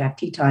beginning we should have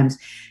tee times.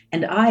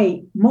 And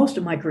most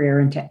of my career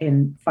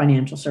in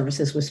financial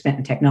services was spent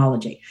in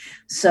technology.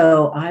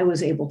 So I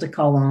was able to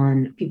call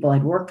on people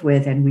I'd worked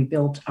with, and we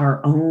built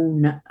our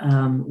own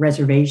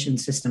reservation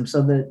system.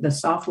 So the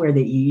software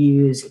that you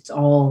use, it's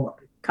all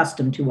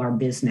custom to our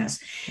business.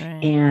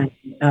 Right.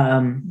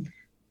 And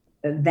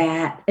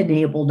that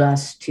enabled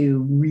us to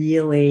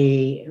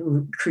really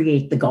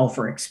create the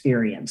golfer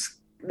experience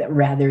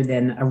rather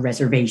than a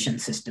reservation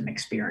system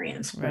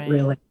experience, but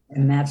really,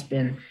 and that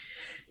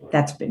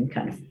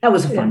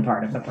was a fun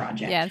part of the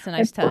project. Yeah, it's a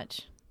nice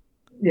touch.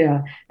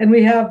 Yeah, and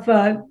we have,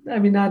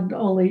 not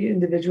only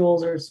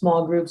individuals or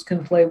small groups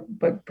can play,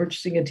 but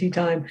purchasing a tee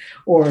time,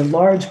 or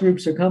large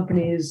groups or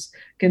companies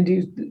can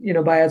do,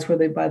 buyouts where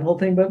they buy the whole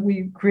thing. But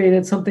we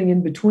created something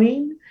in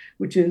between,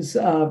 which is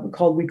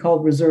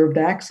called reserved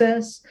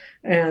access.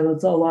 And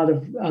it's a lot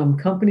of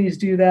companies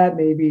do that.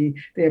 Maybe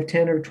they have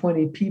 10 or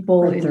 20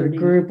 people in your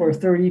group, or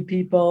 30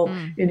 people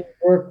in your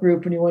work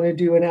group, and you want to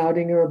do an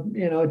outing or,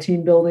 a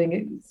team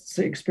building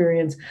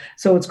experience.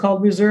 So it's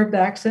called reserved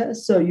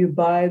access. So you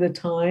buy the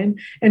time,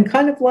 and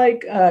kind of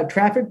like a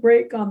traffic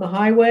break on the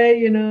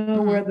highway,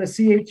 where the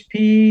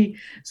CHP.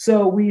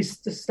 So we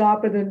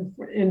stop it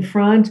in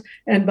front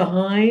and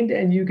behind,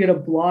 and you get a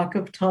block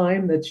of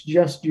time that's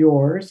just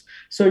yours.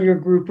 So your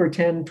group or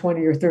 10,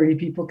 20, or 30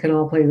 people can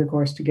all play the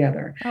course together.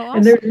 Oh, awesome.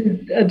 And there's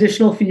an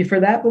additional fee for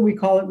that, but we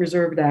call it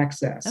reserved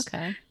access.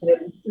 Okay.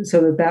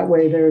 So that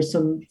way there's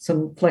some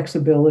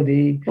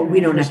flexibility. But we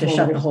don't have to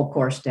shut the whole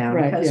course down.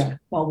 Right, because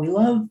while we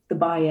love the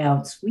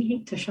buyouts, we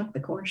hate to shut the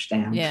course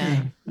down.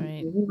 Yeah,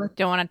 right.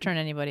 Don't want to turn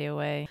anybody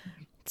away.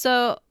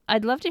 So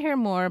I'd love to hear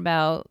more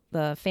about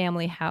the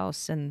Family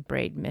House and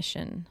Braid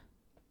Mission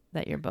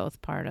that you're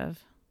both part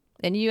of.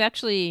 And you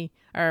actually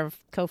are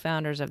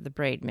co-founders of the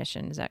Braid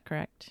Mission. Is that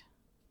correct?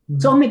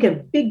 So I'll make a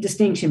big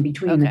distinction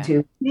between the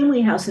two.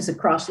 Family House is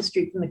across the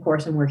street from the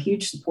course, and we're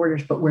huge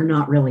supporters, but we're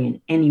not really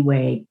in any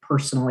way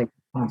personally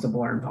responsible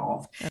or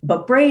involved.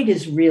 But Braid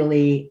is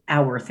really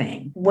our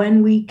thing.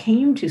 When we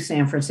came to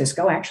San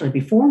Francisco, actually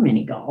before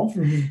mini golf,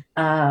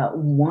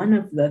 one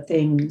of the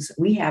things,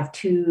 we have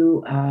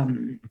two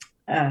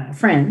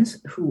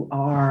friends who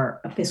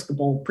are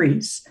Episcopal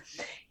priests,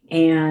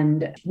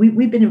 and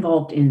we've been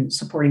involved in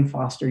supporting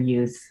foster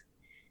youth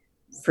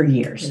for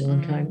years. A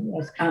long time,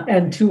 yes.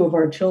 And two of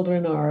our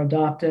children are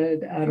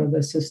adopted out of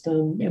the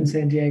system in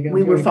San Diego.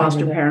 We were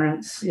foster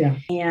parents. Yeah.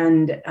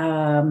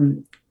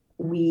 And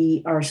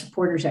we are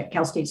supporters at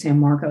Cal State San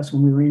Marcos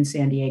when we were in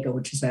San Diego,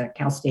 which is a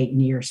Cal State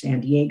near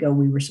San Diego.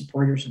 We were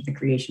supporters of the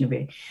creation of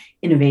an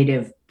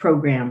innovative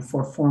program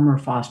for former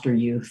foster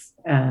youth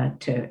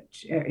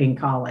in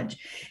college.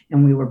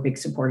 And we were big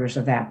supporters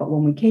of that. But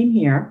when we came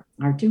here,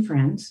 our two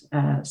friends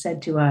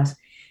said to us,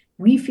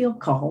 we feel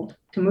called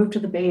to move to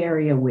the Bay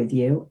Area with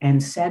you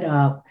and set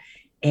up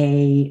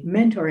a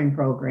mentoring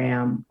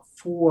program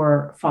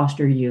for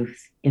foster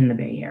youth in the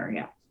Bay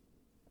Area.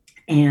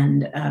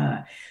 And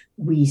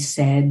we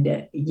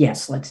said,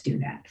 yes, let's do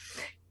that.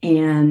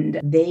 And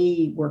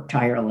they work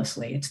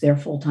tirelessly. It's their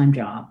full-time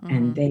job.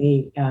 And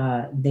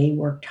they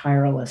work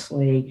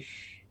tirelessly.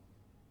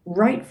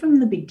 Right from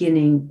the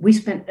beginning, we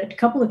spent a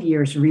couple of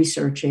years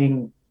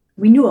researching.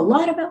 We knew a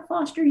lot about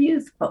foster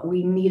youth, but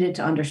we needed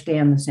to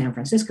understand the San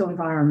Francisco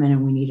environment,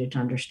 and we needed to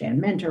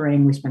understand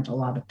mentoring. We spent a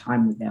lot of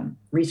time with them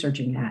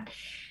researching that.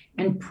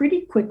 And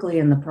pretty quickly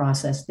in the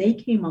process, they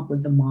came up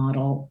with the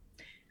model.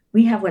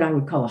 We have what I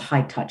would call a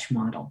high touch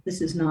model.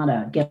 This is not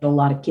a get a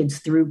lot of kids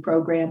through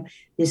program.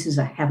 This is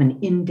have an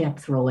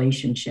in-depth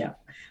relationship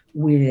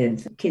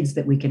with kids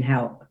that we can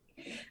help.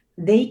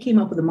 They came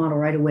up with a model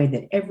right away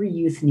that every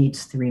youth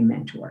needs 3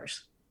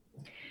 mentors.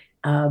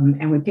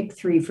 And we picked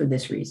 3 for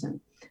this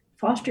reason.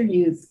 Foster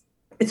youth,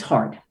 it's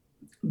hard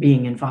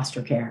being in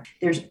foster care.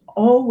 There's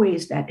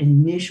always that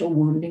initial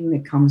wounding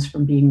that comes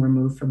from being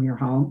removed from your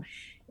home.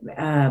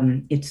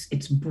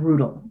 It's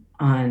brutal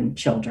on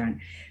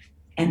children.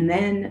 And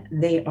then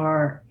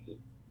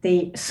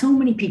so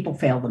many people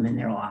fail them in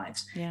their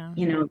lives. Yeah.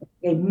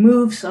 They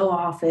move so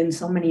often,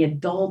 so many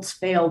adults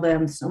fail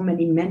them, so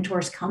many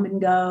mentors come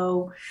and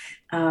go.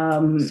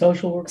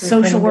 Social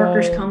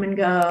workers come and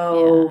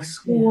go.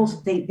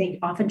 Schools, they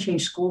often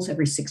change schools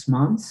every 6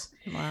 months.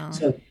 Wow.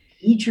 So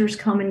teachers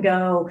come and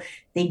go.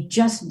 They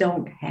just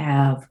don't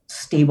have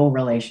stable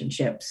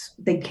relationships.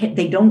 They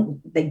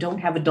don't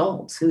have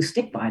adults who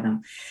stick by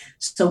them.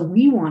 So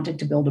we wanted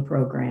to build a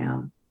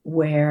program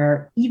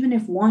where even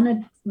if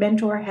one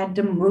mentor had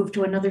to move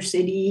to another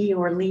city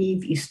or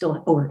leave,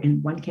 or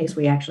in one case,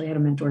 we actually had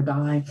a mentor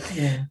die.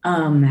 Yeah.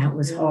 That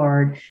was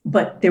hard.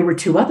 But there were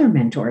two other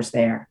mentors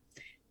there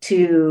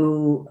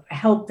to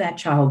help that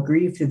child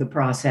grieve through the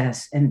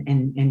process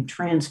and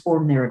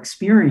transform their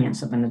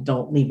experience of an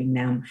adult leaving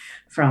them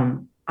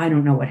from, I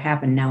don't know what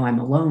happened, now I'm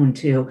alone,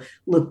 to,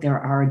 look, there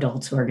are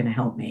adults who are going to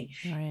help me.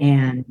 Right.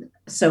 And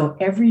so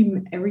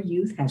every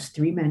youth has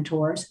 3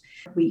 mentors.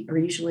 We are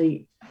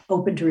usually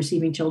open to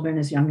receiving children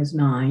as young as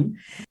 9,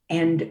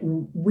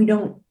 and we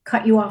don't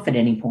cut you off at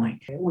any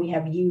point. We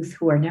have youth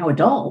who are now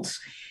adults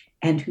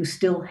and who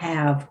still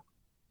have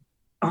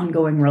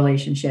ongoing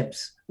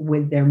relationships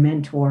with their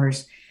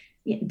mentors.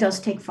 It does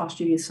take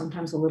foster youth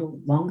sometimes a little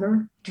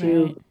longer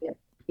to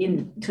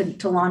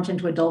launch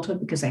into adulthood,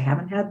 because they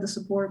haven't had the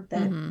support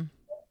that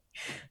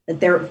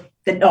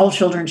that all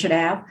children should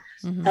have.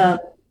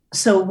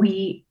 So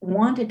we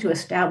wanted to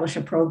establish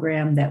a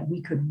program that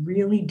we could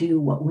really do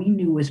what we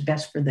knew was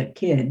best for the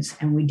kids,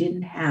 and we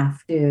didn't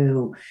have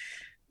to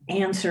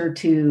answer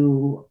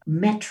to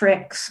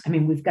metrics. I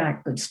mean, we've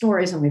got good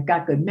stories and we've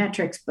got good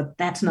metrics, but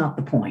that's not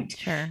the point.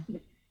 Sure.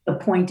 The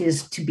point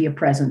is to be a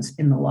presence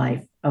in the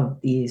life of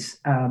these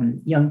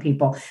young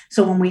people.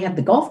 So when we had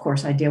the golf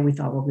course idea, we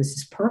thought, well, this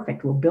is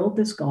perfect. We'll build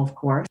this golf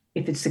course.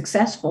 If it's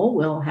successful,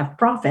 we'll have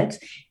profits,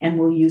 and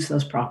we'll use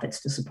those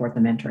profits to support the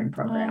mentoring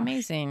program. Oh,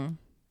 amazing.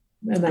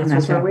 And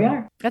that's where we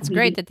are. That's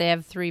great that they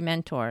have 3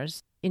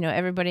 mentors.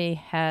 Everybody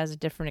has a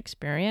different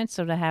experience.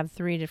 So to have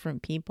 3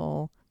 different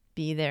people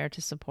be there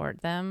to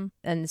support them,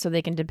 and so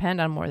they can depend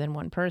on more than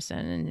one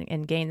person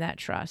and gain that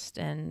trust.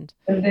 And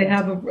they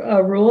have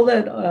a rule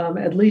that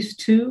at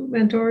least 2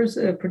 mentors,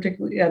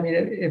 particularly, I mean,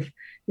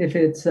 if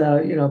it's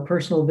a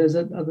personal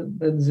visit other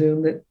than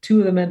Zoom, that 2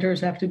 of the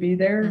mentors have to be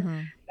there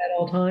at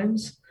all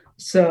times.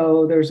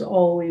 So there's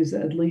always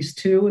at least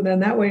 2. And then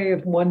that way,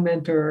 if one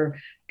mentor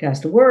has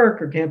to work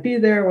or can't be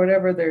there,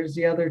 whatever, there's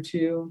the other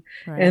 2.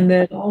 Right. And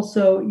then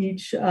also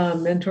each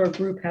mentor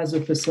group has a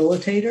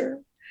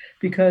facilitator,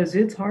 because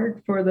it's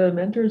hard for the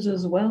mentors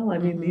as well. I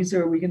mean,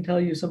 we can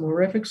tell you some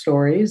horrific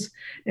stories,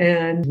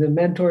 and the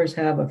mentors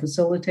have a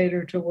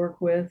facilitator to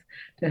work with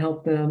to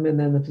help them. And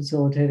then the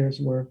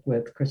facilitators work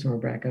with Chris and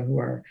Rebecca, who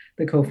are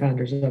the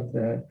co-founders of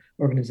the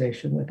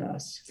organization with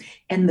us.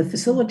 And the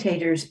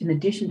facilitators, in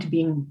addition to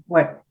being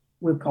what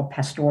we call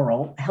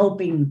pastoral,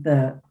 helping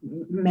the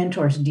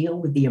mentors deal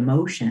with the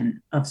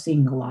emotion of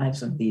seeing the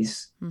lives of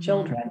these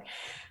children,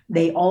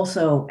 they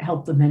also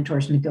help the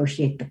mentors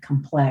negotiate the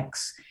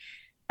complex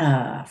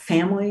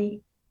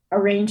family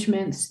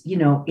arrangements.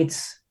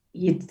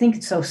 You'd think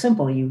it's so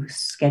simple. You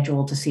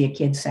schedule to see a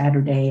kid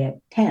Saturday at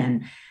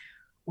 10.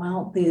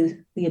 Well,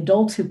 the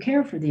adults who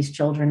care for these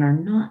children are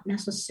not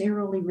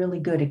necessarily really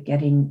good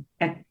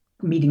at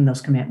meeting those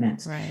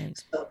commitments. Right.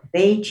 So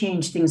they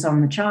change things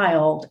on the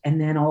child,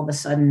 and then all of a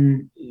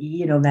sudden,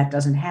 that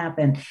doesn't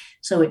happen.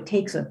 So it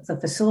takes the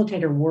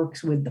facilitator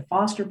works with the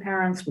foster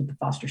parents, with the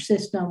foster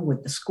system,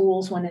 with the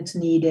schools when it's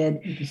needed,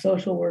 with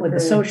the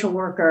social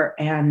worker,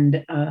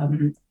 and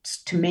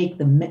to make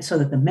so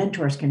that the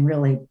mentors can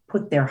really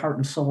put their heart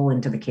and soul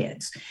into the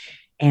kids.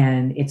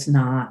 And it's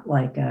not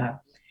like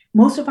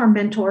most of our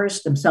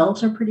mentors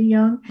themselves are pretty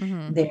young.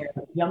 They're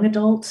young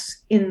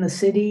adults in the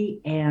city,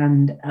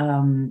 and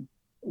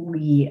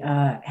we've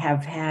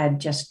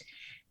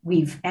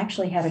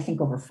actually had, I think,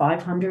 over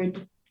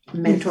 500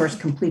 mentors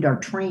complete our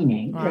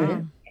training. Wow.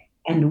 Right?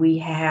 And we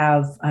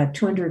have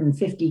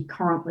 250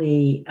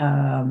 currently,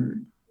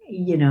 in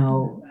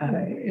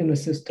the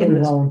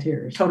system,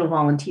 volunteers. Total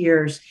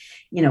volunteers,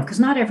 because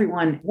not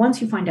everyone, once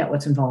you find out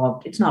what's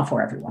involved, it's not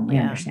for everyone. We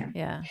understand.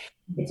 Yeah.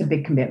 It's a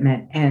big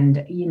commitment.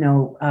 And,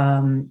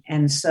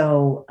 and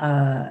so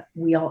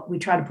we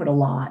try to put a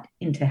lot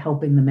into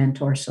helping the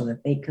mentors so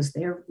that because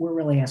we're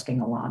really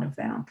asking a lot of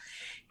them,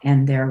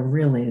 and they're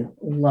really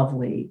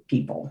lovely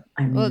people.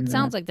 Well, it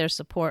sounds like there's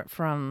support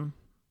from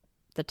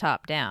the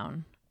top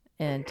down,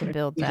 and to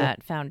build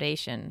that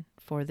foundation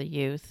for the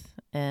youth.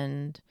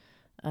 And,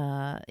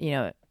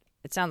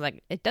 it sounds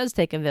like it does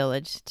take a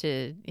village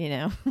to,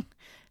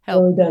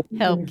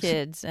 help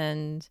kids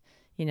and,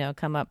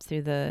 come up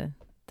through the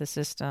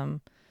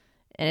system.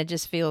 And it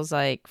just feels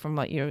like, from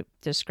what you're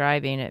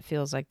describing, it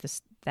feels like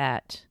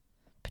that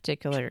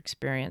particular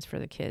experience for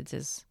the kids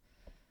is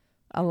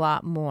a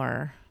lot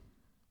more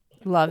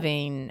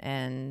loving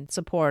and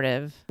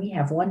supportive. We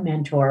have one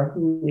mentor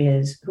who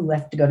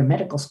left to go to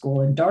medical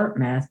school in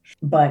Dartmouth,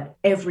 but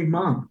every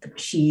month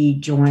she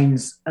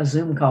joins a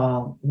Zoom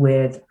call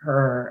with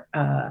her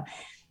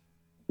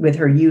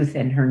youth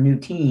and her new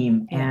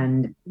team.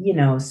 And,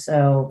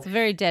 so it's a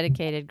very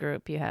dedicated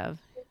group you have.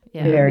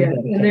 Yeah. Very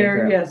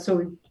dedicated group.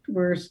 So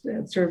we're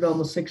served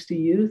almost 60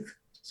 youth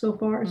so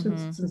far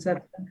since its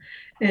inception.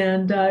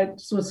 And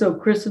so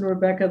Chris and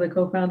Rebecca, the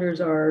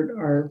co-founders,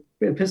 are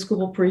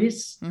Episcopal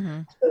priests.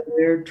 So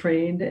they're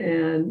trained,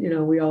 and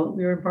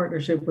we're in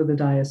partnership with the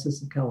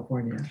Diocese of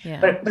California. Yeah.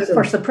 But of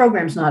course, the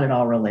program's not at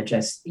all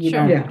religious.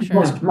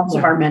 Most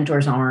of our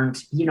mentors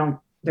aren't.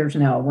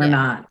 We're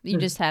not. You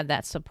just have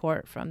that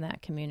support from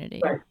that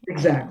community. Right.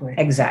 Exactly.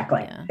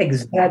 Yeah.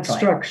 Exactly. That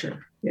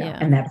structure. Yeah.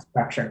 And that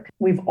structure.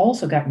 We've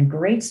also gotten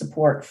great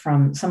support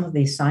from some of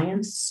these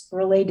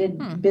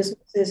science-related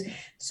businesses.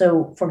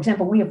 So, for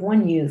example, we have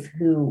one youth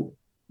who,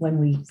 when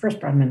we first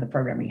brought him in the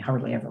program, he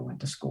hardly ever went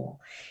to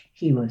school.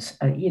 He was,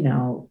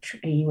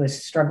 he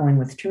was struggling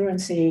with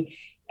truancy.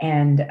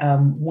 And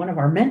one of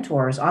our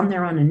mentors, on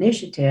their own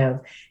initiative,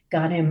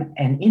 got him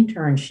an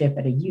internship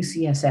at a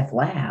UCSF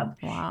lab.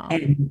 Wow.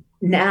 And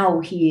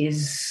now he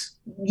is,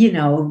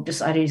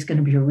 decided he's going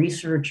to be a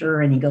researcher,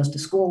 and he goes to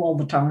school all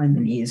the time.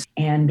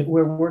 And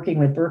we're working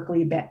with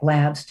Berkeley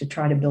Labs to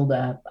try to build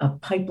a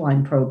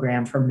pipeline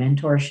program for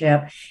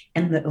mentorship.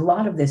 And a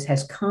lot of this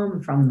has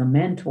come from the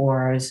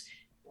mentors,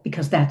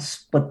 because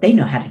that's what they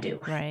know how to do.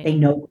 Right. They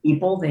know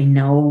people, they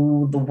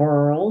know the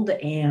world,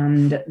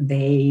 and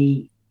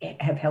they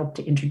have helped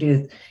to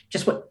introduce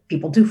just what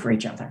people do for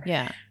each other.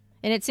 Yeah.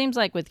 And it seems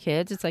like with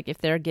kids, it's like if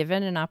they're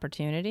given an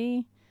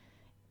opportunity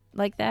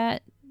like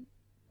that,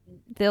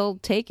 they'll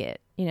take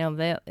it.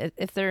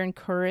 If they're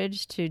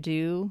encouraged to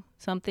do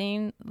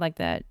something like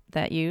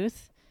that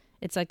youth,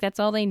 it's like that's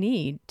all they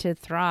need to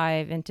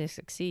thrive and to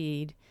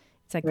succeed.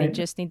 It's like They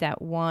just need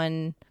that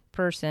one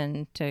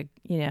person to,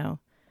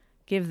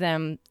 give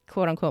them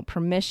quote unquote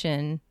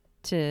permission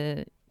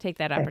to take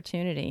that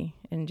opportunity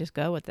and just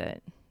go with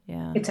it.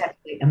 Yeah. It's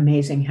actually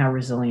amazing how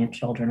resilient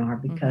children are,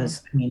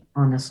 because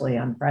honestly,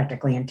 I'm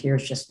practically in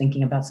tears just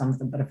thinking about some of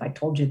them. But if I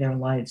told you their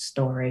life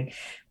story,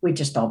 we'd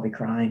just all be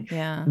crying.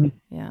 Yeah.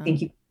 I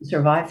think you can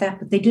survive that,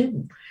 but they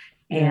do.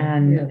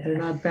 And they're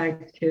not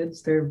bad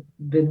kids. They're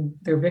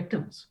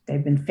victims.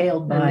 They've been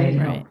failed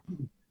by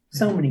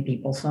so many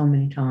people so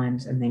many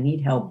times, and they need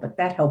help, but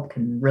that help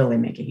can really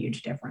make a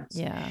huge difference.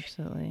 Yeah,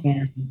 absolutely.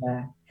 And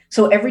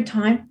so every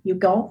time you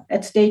go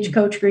at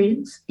Stagecoach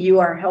Greens, you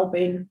are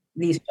helping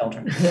these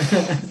children.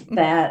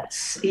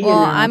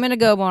 I'm going to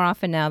go more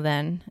often now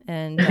then,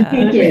 and do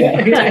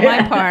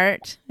my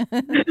part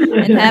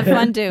and have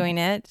fun doing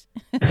it.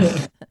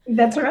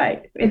 That's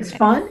right. It's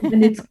fun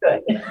and it's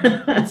good.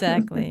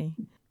 Exactly.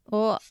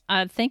 Well,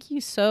 thank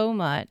you so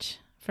much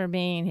for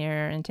being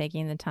here and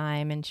taking the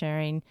time and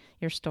sharing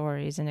your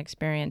stories and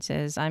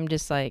experiences. I'm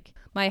just like,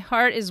 my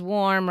heart is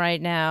warm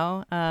right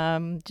now,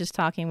 just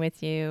talking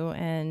with you.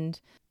 And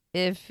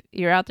if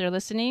you're out there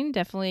listening,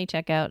 definitely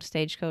check out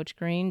Stagecoach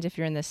Greens. If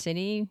you're in the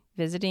city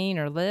visiting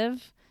or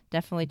live,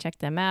 definitely check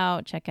them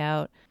out. Check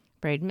out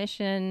Braid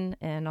Mission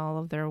and all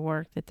of their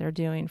work that they're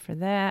doing for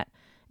that.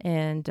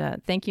 And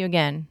thank you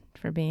again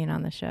for being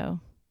on the show.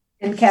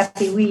 And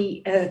Kathy,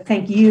 we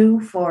thank you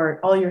for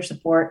all your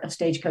support of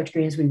Stagecoach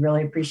Greens. We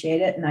really appreciate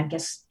it. And I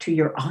guess to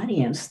your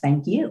audience,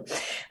 thank you.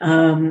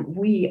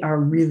 We are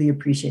really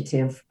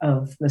appreciative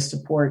of the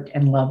support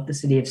and love the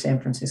city of San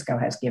Francisco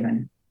has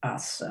given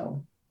us.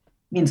 So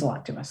it means a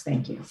lot to us.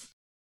 Thank you.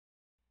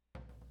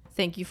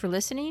 Thank you for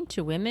listening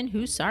to Women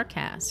Who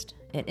Sarcast,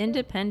 an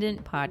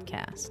independent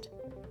podcast.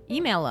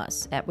 Email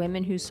us at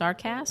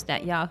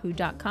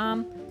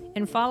womenwhosarcast@yahoo.com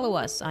and follow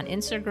us on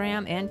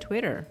Instagram and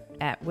Twitter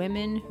at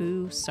Women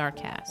Who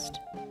Sarcast.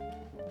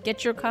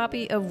 Get your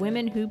copy of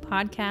Women Who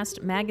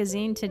Podcast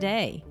magazine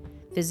today.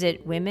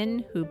 Visit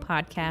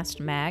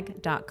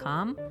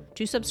womenwhopodcastmag.com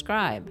to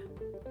subscribe.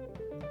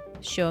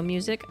 Show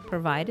music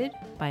provided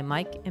by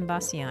Mike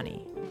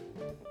Imbasiani.